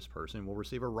righteous person will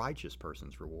receive a righteous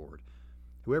person's reward.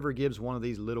 Whoever gives one of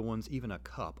these little ones even a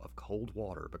cup of cold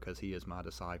water because he is my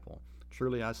disciple,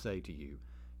 truly I say to you,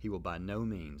 he will by no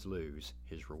means lose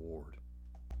his reward.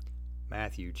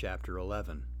 Matthew chapter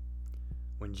 11.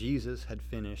 When Jesus had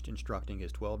finished instructing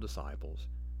his 12 disciples,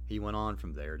 he went on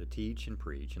from there to teach and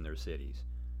preach in their cities.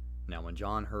 Now when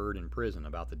John heard in prison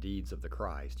about the deeds of the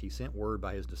Christ, he sent word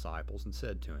by his disciples and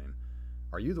said to him,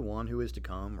 Are you the one who is to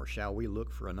come, or shall we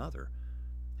look for another?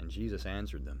 And Jesus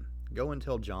answered them, Go and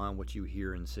tell John what you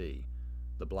hear and see.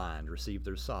 The blind receive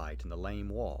their sight, and the lame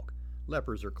walk.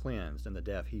 Lepers are cleansed, and the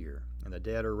deaf hear, and the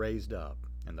dead are raised up,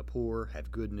 and the poor have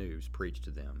good news preached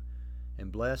to them. And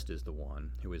blessed is the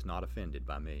one who is not offended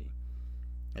by me.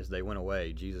 As they went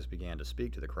away, Jesus began to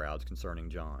speak to the crowds concerning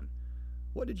John.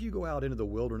 What did you go out into the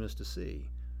wilderness to see?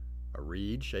 A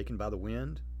reed shaken by the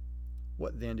wind?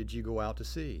 What then did you go out to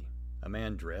see? A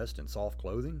man dressed in soft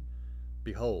clothing?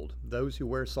 Behold, those who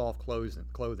wear soft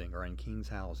clothing are in kings'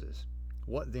 houses.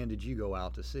 What then did you go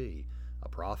out to see? A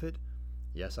prophet?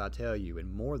 Yes, I tell you,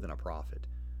 and more than a prophet.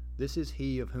 This is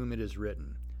he of whom it is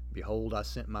written, Behold, I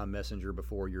sent my messenger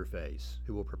before your face,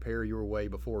 who will prepare your way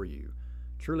before you.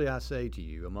 Truly I say to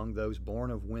you, among those born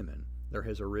of women, there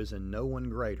has arisen no one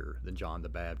greater than John the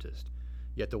Baptist.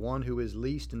 Yet the one who is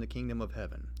least in the kingdom of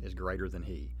heaven is greater than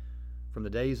he. From the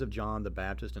days of John the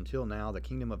Baptist until now, the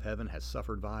kingdom of heaven has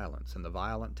suffered violence, and the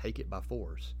violent take it by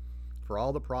force. For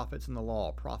all the prophets in the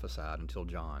law prophesied until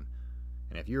John.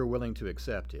 And if you are willing to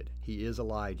accept it, he is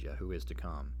Elijah who is to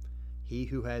come. He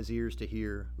who has ears to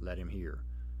hear, let him hear.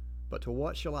 But to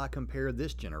what shall I compare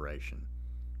this generation?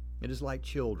 It is like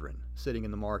children sitting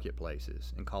in the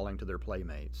marketplaces and calling to their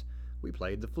playmates, We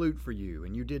played the flute for you,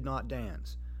 and you did not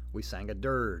dance. We sang a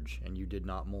dirge, and you did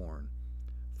not mourn.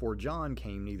 For John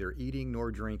came neither eating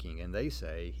nor drinking, and they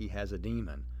say, He has a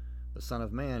demon. The Son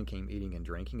of Man came eating and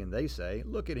drinking, and they say,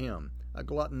 Look at him, a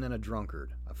glutton and a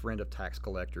drunkard, a friend of tax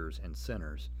collectors and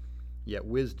sinners. Yet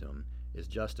wisdom is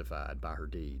justified by her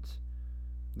deeds.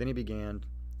 Then he began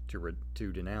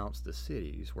to denounce the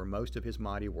cities where most of his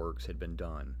mighty works had been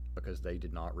done, because they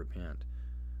did not repent.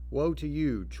 Woe to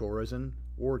you, Chorazin!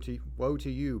 Woe to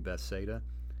you, Bethsaida!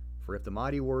 For if the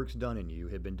mighty works done in you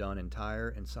had been done in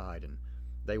Tyre and Sidon,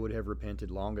 they would have repented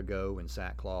long ago in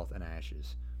sackcloth and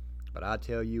ashes. But I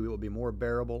tell you, it will be more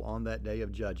bearable on that day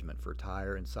of judgment for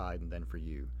Tyre and Sidon than for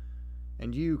you.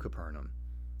 And you, Capernaum,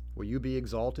 will you be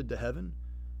exalted to heaven?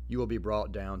 You will be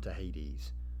brought down to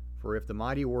Hades. For if the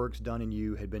mighty works done in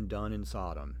you had been done in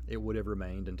Sodom, it would have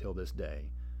remained until this day.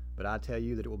 But I tell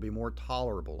you that it will be more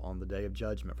tolerable on the day of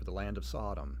judgment for the land of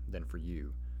Sodom than for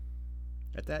you.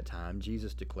 At that time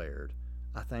Jesus declared,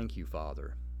 I thank you,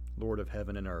 Father, Lord of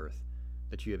heaven and earth,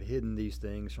 that you have hidden these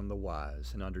things from the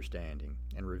wise and understanding,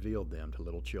 and revealed them to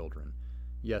little children.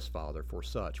 Yes, Father, for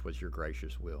such was your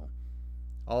gracious will.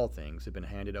 All things have been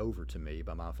handed over to me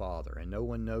by my Father, and no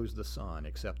one knows the Son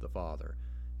except the Father,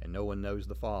 and no one knows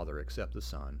the Father except the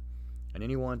Son, and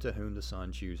anyone to whom the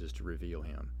Son chooses to reveal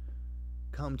him.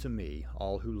 Come to me,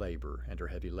 all who labor and are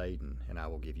heavy laden, and I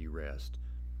will give you rest.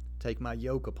 Take my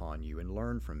yoke upon you and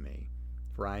learn from me,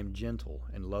 for I am gentle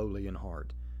and lowly in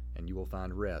heart, and you will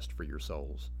find rest for your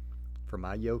souls. For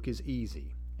my yoke is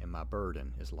easy, and my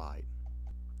burden is light.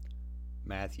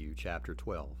 Matthew chapter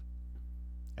 12.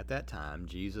 At that time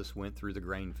Jesus went through the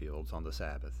grain fields on the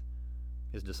Sabbath.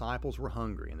 His disciples were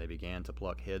hungry, and they began to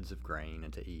pluck heads of grain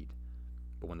and to eat.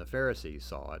 But when the Pharisees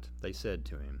saw it, they said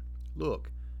to him,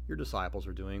 "Look, your disciples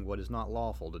are doing what is not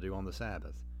lawful to do on the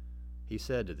Sabbath." He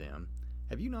said to them,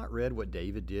 "Have you not read what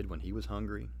David did when he was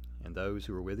hungry, and those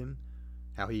who were with him?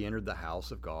 How he entered the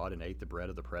house of God and ate the bread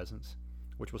of the presence,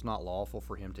 which was not lawful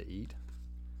for him to eat,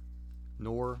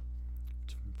 nor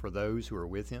for those who were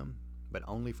with him, but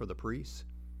only for the priests?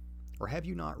 Or have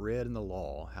you not read in the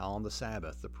law how on the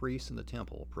Sabbath the priests in the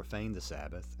temple profane the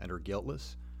Sabbath and are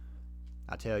guiltless?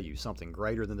 I tell you, something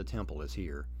greater than the temple is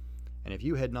here. And if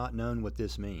you had not known what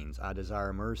this means, I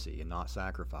desire mercy and not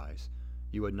sacrifice,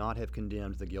 you would not have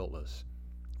condemned the guiltless.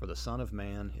 For the Son of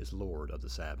Man is Lord of the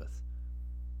Sabbath."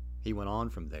 He went on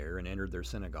from there and entered their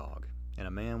synagogue, and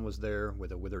a man was there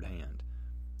with a withered hand.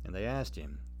 And they asked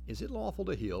him, "Is it lawful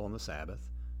to heal on the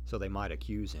Sabbath?" So they might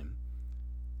accuse him.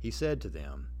 He said to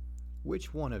them,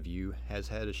 "Which one of you has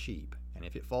had a sheep, and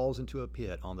if it falls into a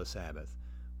pit on the Sabbath,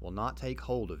 will not take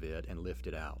hold of it and lift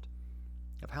it out?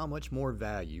 Of how much more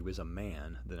value is a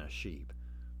man than a sheep?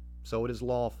 So it is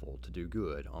lawful to do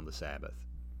good on the Sabbath."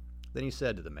 Then he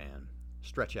said to the man,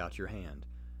 "Stretch out your hand."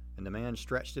 And the man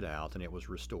stretched it out, and it was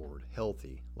restored,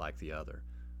 healthy like the other.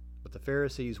 But the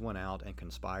Pharisees went out and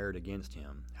conspired against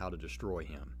him, how to destroy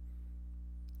him.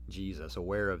 Jesus,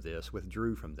 aware of this,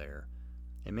 withdrew from there,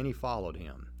 and many followed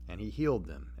him, and he healed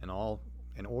them and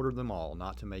ordered them all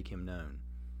not to make him known.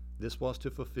 This was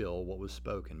to fulfill what was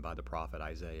spoken by the prophet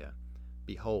Isaiah.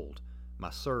 "Behold,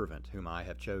 my servant whom I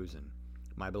have chosen,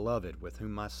 my beloved with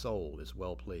whom my soul is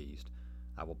well pleased.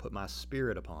 I will put my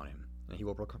spirit upon him, and he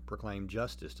will proclaim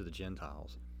justice to the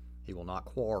Gentiles. He will not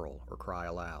quarrel or cry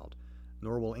aloud,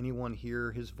 nor will anyone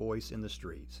hear his voice in the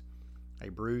streets. A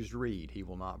bruised reed he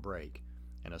will not break,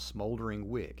 and a smoldering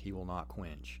wick he will not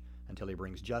quench, until he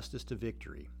brings justice to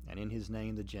victory, and in his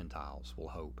name the Gentiles will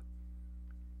hope."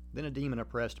 Then a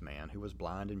demon-oppressed man who was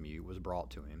blind and mute was brought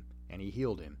to him, and he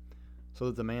healed him, so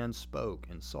that the man spoke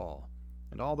and saw.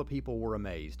 And all the people were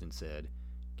amazed and said,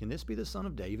 "Can this be the son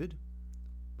of David?"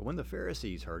 But when the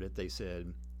Pharisees heard it, they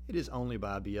said, "It is only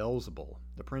by Beelzebul,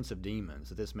 the prince of demons,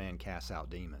 that this man casts out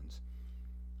demons."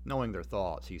 Knowing their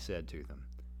thoughts, he said to them,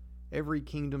 "Every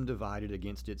kingdom divided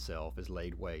against itself is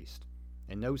laid waste,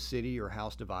 and no city or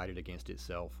house divided against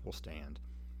itself will stand.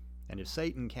 And if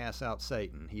Satan casts out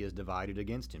Satan, he is divided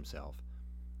against himself.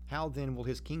 How then will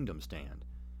his kingdom stand?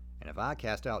 And if I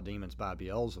cast out demons by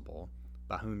Beelzebul,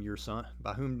 by whom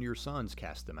your sons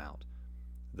cast them out,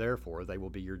 therefore they will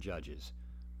be your judges.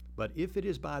 But if it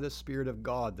is by the Spirit of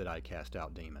God that I cast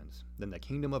out demons, then the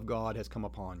kingdom of God has come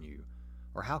upon you.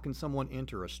 Or how can someone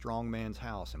enter a strong man's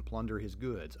house and plunder his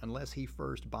goods, unless he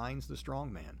first binds the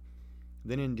strong man?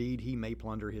 Then indeed he may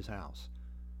plunder his house.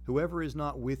 Whoever is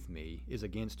not with me is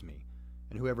against me,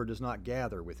 and whoever does not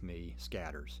gather with me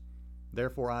scatters.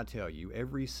 Therefore I tell you,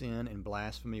 every sin and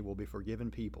blasphemy will be forgiven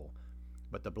people,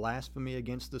 but the blasphemy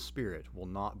against the Spirit will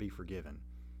not be forgiven.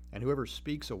 And whoever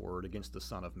speaks a word against the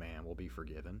Son of Man will be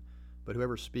forgiven, but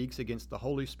whoever speaks against the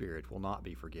Holy Spirit will not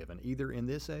be forgiven, either in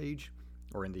this age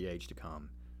or in the age to come.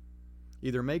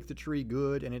 Either make the tree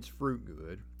good and its fruit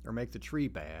good, or make the tree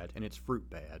bad and its fruit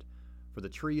bad, for the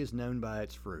tree is known by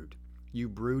its fruit. You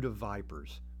brood of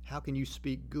vipers, how can you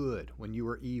speak good when you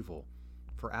are evil?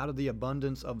 For out of the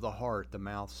abundance of the heart the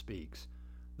mouth speaks.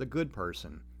 The good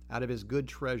person out of his good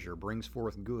treasure brings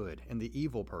forth good, and the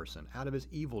evil person out of his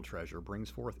evil treasure brings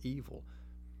forth evil.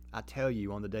 I tell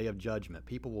you, on the day of judgment,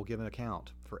 people will give an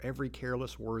account for every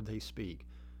careless word they speak.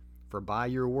 For by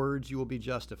your words you will be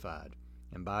justified,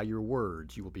 and by your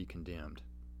words you will be condemned."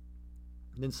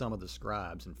 Then some of the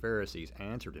scribes and Pharisees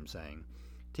answered him, saying,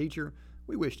 "Teacher,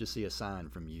 we wish to see a sign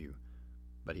from you."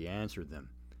 But he answered them,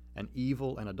 "An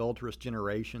evil and adulterous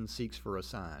generation seeks for a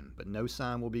sign, but no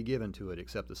sign will be given to it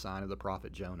except the sign of the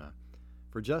prophet Jonah.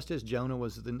 For just as Jonah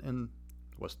was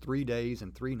 3 days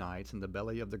and 3 nights in the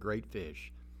belly of the great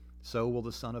fish, so will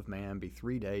the Son of Man be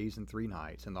 3 days and 3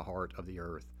 nights in the heart of the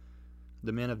earth.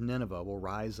 The men of Nineveh will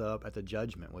rise up at the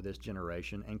judgment with this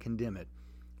generation and condemn it,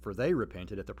 for they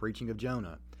repented at the preaching of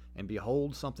Jonah, and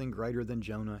behold, something greater than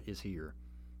Jonah is here.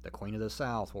 The queen of the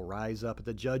south will rise up at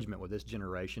the judgment with this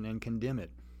generation and condemn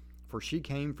it, for she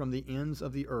came from the ends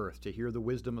of the earth to hear the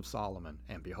wisdom of Solomon,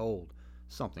 and behold,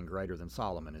 something greater than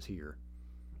Solomon is here.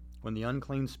 When the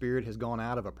unclean spirit has gone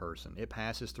out of a person, it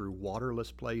passes through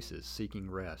waterless places seeking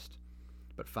rest,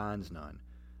 but finds none.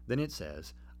 Then it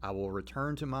says, I will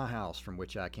return to my house from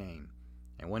which I came.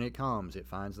 And when it comes, it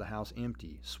finds the house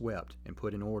empty, swept, and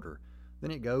put in order.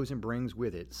 Then it goes and brings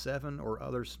with it seven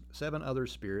other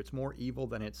spirits more evil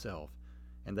than itself,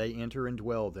 and they enter and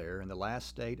dwell there, and the last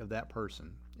state of that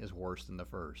person is worse than the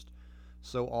first.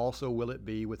 So also will it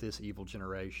be with this evil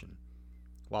generation.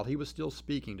 While he was still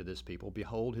speaking to this people,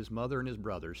 behold, his mother and his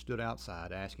brothers stood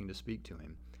outside, asking to speak to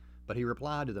him. But he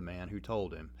replied to the man who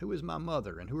told him, Who is my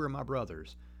mother, and who are my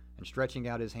brothers? And stretching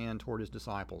out his hand toward his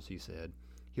disciples, he said,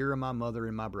 Here are my mother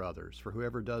and my brothers, for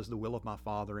whoever does the will of my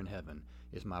Father in heaven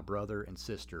is my brother and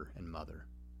sister and mother.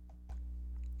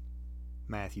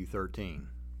 Matthew 13.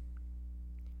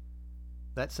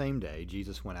 That same day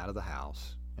Jesus went out of the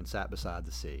house and sat beside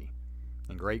the sea,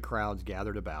 and great crowds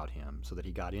gathered about him, so that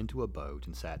he got into a boat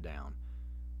and sat down.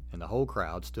 And the whole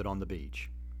crowd stood on the beach.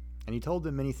 And he told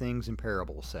them many things in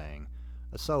parables, saying,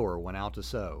 A sower went out to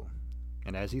sow.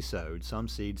 And as he sowed, some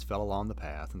seeds fell along the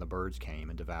path, and the birds came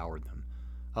and devoured them.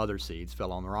 Other seeds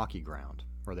fell on the rocky ground,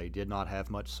 where they did not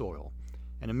have much soil,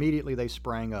 and immediately they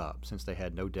sprang up, since they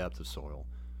had no depth of soil.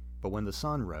 But when the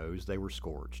sun rose, they were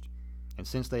scorched, and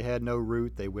since they had no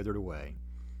root, they withered away.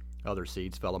 Other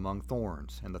seeds fell among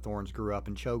thorns, and the thorns grew up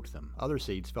and choked them. Other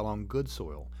seeds fell on good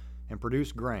soil, and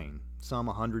produced grain, some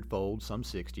 100-fold, some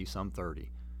 60, some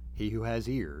 30. He who has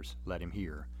ears, let him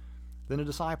hear. Then the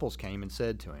disciples came and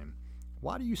said to him,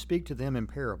 Why do you speak to them in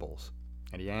parables?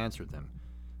 And he answered them,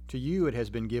 To you it has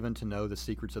been given to know the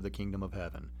secrets of the kingdom of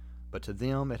heaven, but to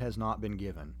them it has not been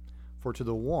given. For to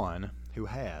the one who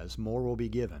has, more will be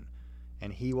given,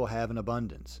 and he will have an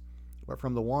abundance. But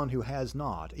from the one who has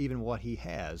not, even what he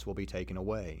has will be taken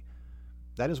away.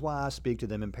 That is why I speak to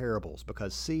them in parables,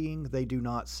 because seeing they do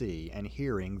not see, and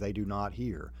hearing they do not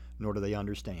hear, nor do they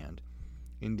understand.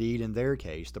 Indeed, in their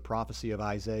case, the prophecy of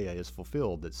Isaiah is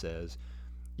fulfilled that says,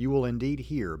 You will indeed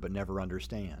hear, but never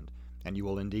understand, and you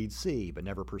will indeed see, but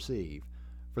never perceive.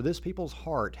 For this people's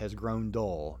heart has grown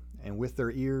dull, and with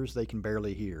their ears they can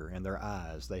barely hear, and their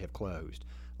eyes they have closed,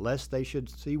 lest they should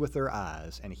see with their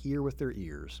eyes, and hear with their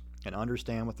ears, and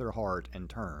understand with their heart, and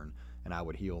turn, and I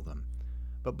would heal them.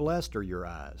 But blessed are your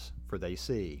eyes, for they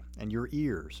see, and your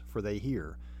ears, for they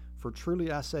hear. For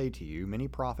truly I say to you, many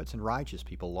prophets and righteous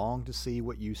people longed to see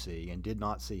what you see, and did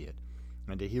not see it,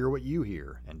 and to hear what you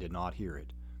hear, and did not hear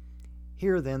it.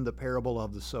 Hear then the parable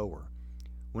of the sower.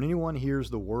 When anyone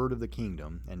hears the word of the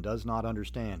kingdom, and does not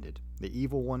understand it, the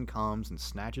evil one comes and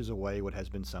snatches away what has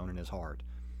been sown in his heart.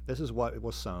 This is what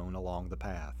was sown along the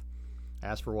path.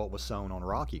 As for what was sown on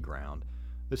rocky ground,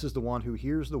 this is the one who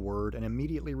hears the word and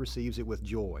immediately receives it with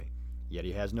joy. Yet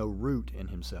he has no root in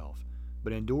himself,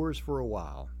 but endures for a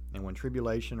while. And when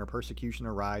tribulation or persecution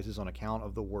arises on account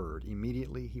of the word,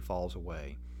 immediately he falls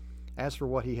away. As for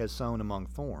what he has sown among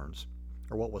thorns,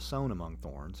 or what was sown among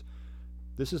thorns,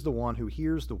 this is the one who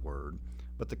hears the word,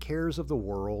 but the cares of the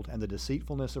world and the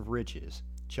deceitfulness of riches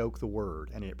choke the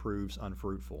word, and it proves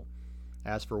unfruitful.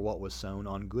 As for what was sown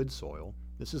on good soil,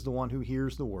 this is the one who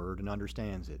hears the word and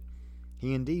understands it.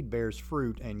 He indeed bears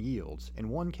fruit and yields, in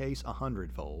one case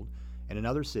 100-fold, in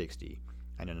another 60,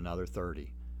 and in another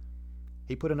 30.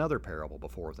 He put another parable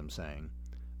before them, saying,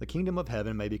 The kingdom of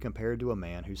heaven may be compared to a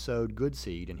man who sowed good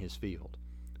seed in his field.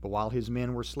 But while his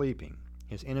men were sleeping,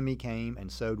 his enemy came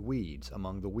and sowed weeds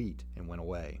among the wheat and went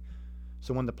away.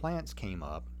 So when the plants came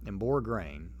up and bore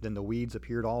grain, then the weeds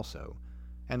appeared also.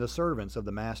 And the servants of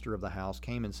the master of the house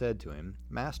came and said to him,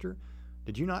 Master,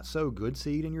 did you not sow good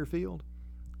seed in your field?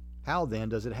 How then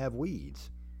does it have weeds?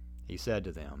 He said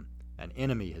to them, An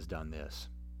enemy has done this.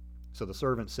 So the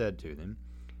servants said to them,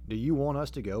 Do you want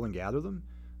us to go and gather them?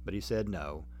 But he said,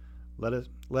 No,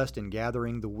 lest in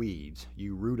gathering the weeds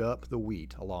you root up the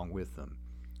wheat along with them.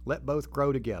 Let both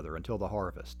grow together until the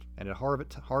harvest. And at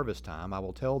harvest time I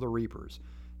will tell the reapers,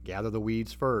 Gather the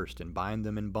weeds first and bind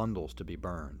them in bundles to be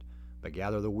burned, but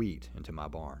gather the wheat into my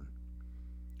barn.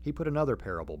 He put another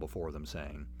parable before them,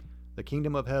 saying, The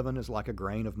kingdom of heaven is like a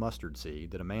grain of mustard seed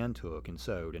that a man took and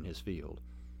sowed in his field.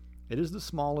 It is the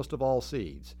smallest of all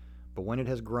seeds, but when it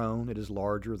has grown, it is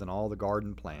larger than all the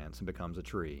garden plants and becomes a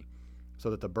tree,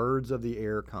 so that the birds of the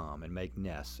air come and make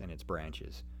nests in its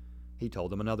branches. He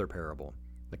told them another parable.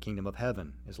 The kingdom of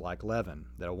heaven is like leaven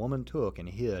that a woman took and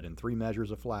hid in 3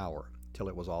 measures of flour, till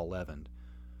it was all leavened.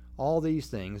 All these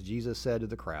things Jesus said to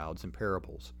the crowds in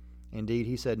parables. Indeed,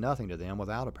 he said nothing to them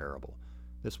without a parable.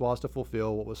 This was to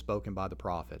fulfill what was spoken by the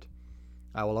prophet.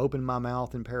 I will open my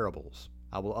mouth in parables.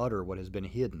 I will utter what has been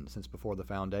hidden since before the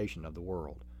foundation of the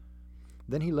world.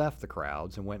 Then he left the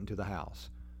crowds and went into the house.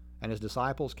 And his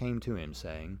disciples came to him,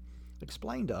 saying,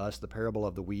 Explain to us the parable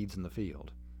of the weeds in the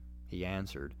field. He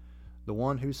answered, The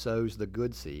one who sows the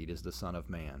good seed is the Son of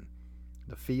Man.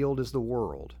 The field is the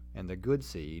world, and the good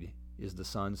seed is the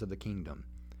sons of the kingdom.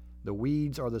 The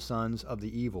weeds are the sons of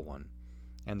the evil one.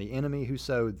 and the enemy who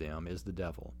sowed them is the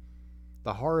devil.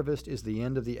 The harvest is the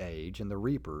end of the age, and the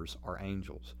reapers are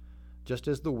angels. Just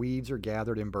as the weeds are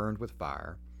gathered and burned with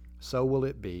fire, so will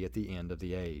it be at the end of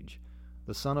the age.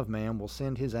 The Son of Man will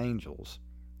send his angels,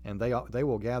 and they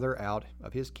will gather out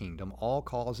of his kingdom all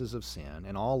causes of sin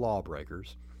and all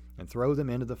lawbreakers, and throw them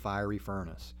into the fiery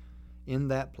furnace. In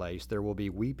that place there will be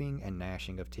weeping and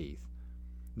gnashing of teeth.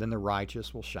 Then the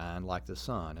righteous will shine like the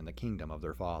sun in the kingdom of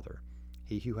their Father.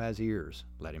 He who has ears,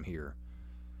 let him hear.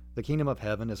 The kingdom of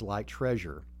heaven is like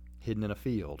treasure hidden in a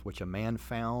field, which a man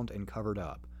found and covered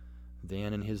up.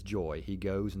 Then in his joy he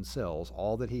goes and sells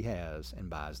all that he has and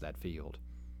buys that field.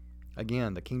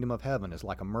 Again, the kingdom of heaven is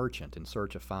like a merchant in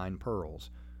search of fine pearls,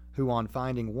 who on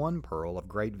finding one pearl of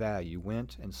great value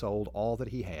went and sold all that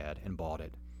he had and bought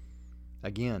it.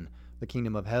 Again, the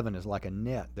kingdom of heaven is like a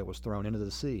net that was thrown into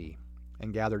the sea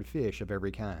and gathered fish of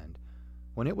every kind.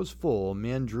 When it was full,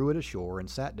 men drew it ashore and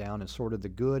sat down and sorted the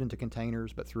good into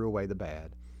containers, but threw away the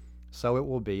bad. So it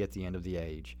will be at the end of the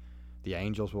age. The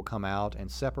angels will come out and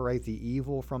separate the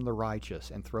evil from the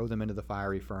righteous and throw them into the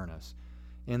fiery furnace.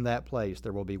 In that place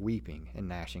there will be weeping and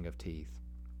gnashing of teeth.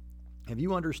 Have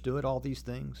you understood all these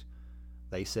things?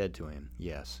 They said to him,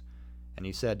 Yes. And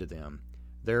he said to them,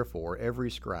 Therefore every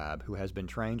scribe who has been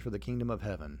trained for the kingdom of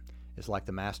heaven is like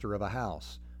the master of a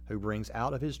house, who brings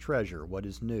out of his treasure what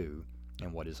is new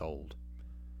and what is old.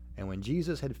 And when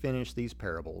Jesus had finished these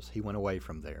parables, he went away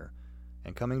from there,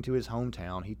 and coming to his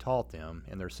hometown, he taught them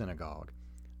in their synagogue,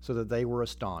 so that they were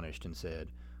astonished and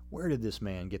said, Where did this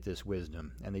man get this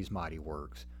wisdom and these mighty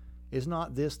works? Is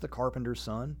not this the carpenter's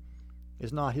son?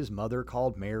 Is not his mother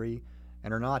called Mary?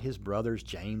 And are not his brothers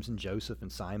James and Joseph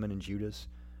and Simon and Judas?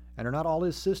 And are not all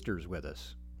his sisters with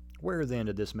us? Where then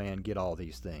did this man get all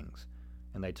these things?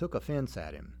 And they took offense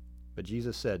at him. But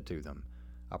Jesus said to them,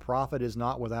 A prophet is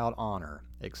not without honor,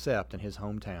 except in his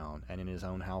hometown and in his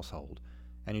own household.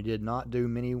 And he did not do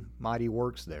many mighty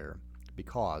works there,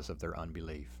 because of their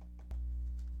unbelief.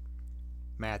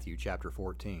 Matthew chapter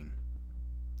 14.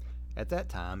 At that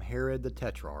time Herod the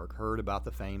Tetrarch heard about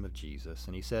the fame of Jesus,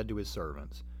 and he said to his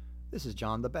servants, This is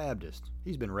John the Baptist.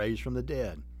 He's been raised from the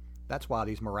dead. That's why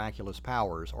these miraculous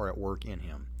powers are at work in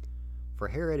him. For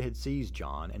Herod had seized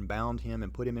John and bound him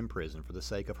and put him in prison for the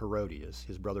sake of Herodias,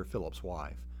 his brother Philip's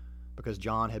wife, because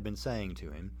John had been saying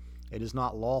to him, It is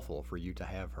not lawful for you to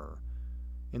have her.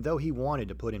 And though he wanted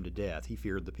to put him to death, he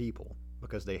feared the people,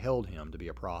 because they held him to be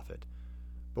a prophet.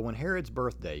 But when Herod's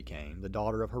birthday came, the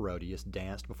daughter of Herodias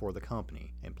danced before the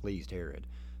company and pleased Herod,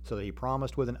 so that he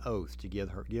promised with an oath to give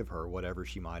her whatever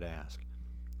she might ask.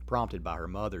 Prompted by her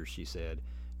mother, she said,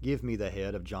 Give me the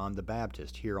head of John the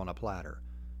Baptist here on a platter.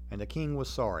 And the king was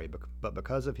sorry, but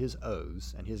because of his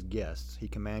oaths and his guests, he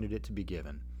commanded it to be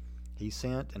given. He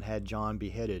sent and had John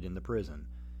beheaded in the prison,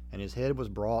 and his head was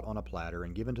brought on a platter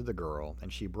and given to the girl,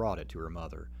 and she brought it to her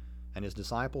mother. And his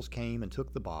disciples came and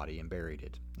took the body and buried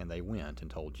it, and they went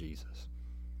and told Jesus.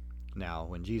 Now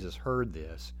when Jesus heard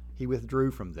this, he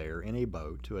withdrew from there in a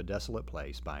boat to a desolate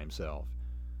place by himself.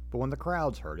 But when the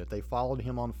crowds heard it, they followed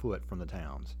him on foot from the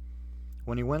towns.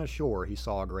 When he went ashore, he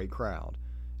saw a great crowd,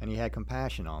 and he had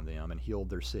compassion on them and healed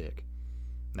their sick.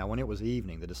 Now when it was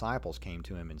evening, the disciples came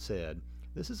to him and said,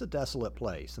 This is a desolate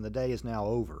place, and the day is now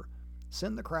over.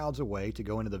 Send the crowds away to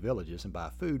go into the villages and buy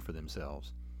food for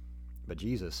themselves. But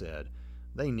Jesus said,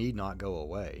 They need not go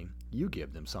away. You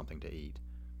give them something to eat.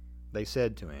 They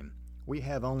said to him, We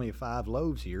have only 5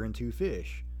 loaves here and 2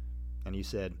 fish. And he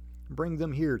said, Bring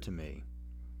them here to me.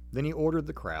 Then he ordered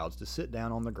the crowds to sit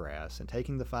down on the grass, and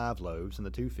taking the 5 loaves and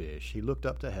the 2 fish, he looked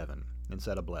up to heaven and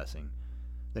said a blessing.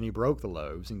 Then he broke the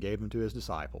loaves and gave them to his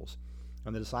disciples,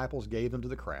 and the disciples gave them to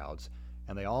the crowds,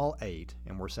 and they all ate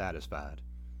and were satisfied.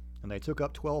 And they took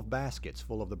up 12 baskets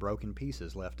full of the broken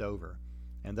pieces left over,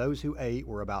 and those who ate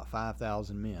were about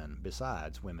 5,000 men,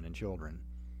 besides women and children.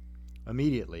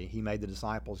 Immediately he made the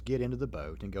disciples get into the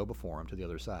boat and go before him to the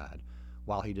other side,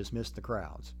 while he dismissed the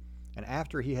crowds. And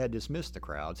after he had dismissed the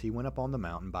crowds, he went up on the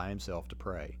mountain by himself to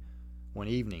pray. When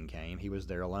evening came, he was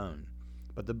there alone.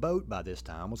 But the boat by this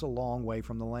time was a long way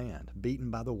from the land, beaten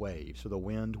by the waves, for the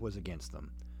wind was against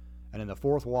them. And in the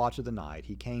 4th watch of the night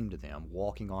he came to them,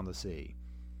 walking on the sea.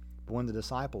 But when the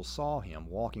disciples saw him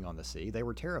walking on the sea, they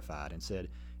were terrified and said,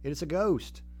 It is a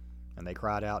ghost! And they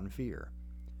cried out in fear.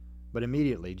 But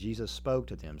immediately Jesus spoke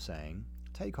to them, saying,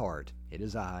 Take heart, it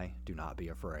is I, do not be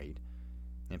afraid.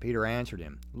 And Peter answered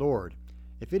him, Lord,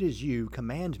 if it is you,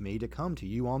 command me to come to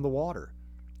you on the water.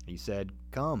 He said,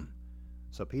 Come.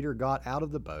 So Peter got out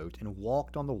of the boat and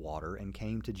walked on the water and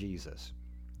came to Jesus.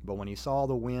 But when he saw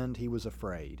the wind, he was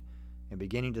afraid, and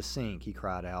beginning to sink, he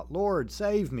cried out, Lord,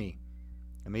 save me!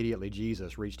 Immediately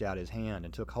Jesus reached out his hand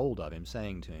and took hold of him,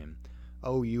 saying to him,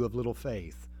 "O you of little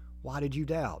faith, why did you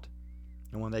doubt?"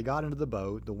 And when they got into the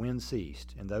boat, the wind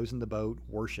ceased, and those in the boat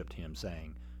worshipped him,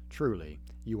 saying, "Truly,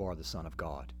 you are the Son of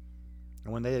God."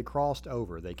 And when they had crossed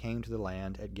over, they came to the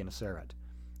land at Gennesaret.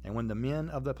 And when the men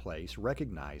of the place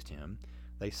recognized him,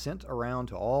 they sent around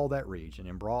to all that region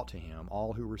and brought to him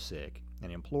all who were sick,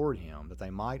 and implored him that they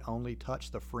might only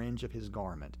touch the fringe of his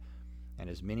garment. And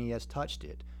as many as touched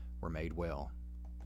it were made well.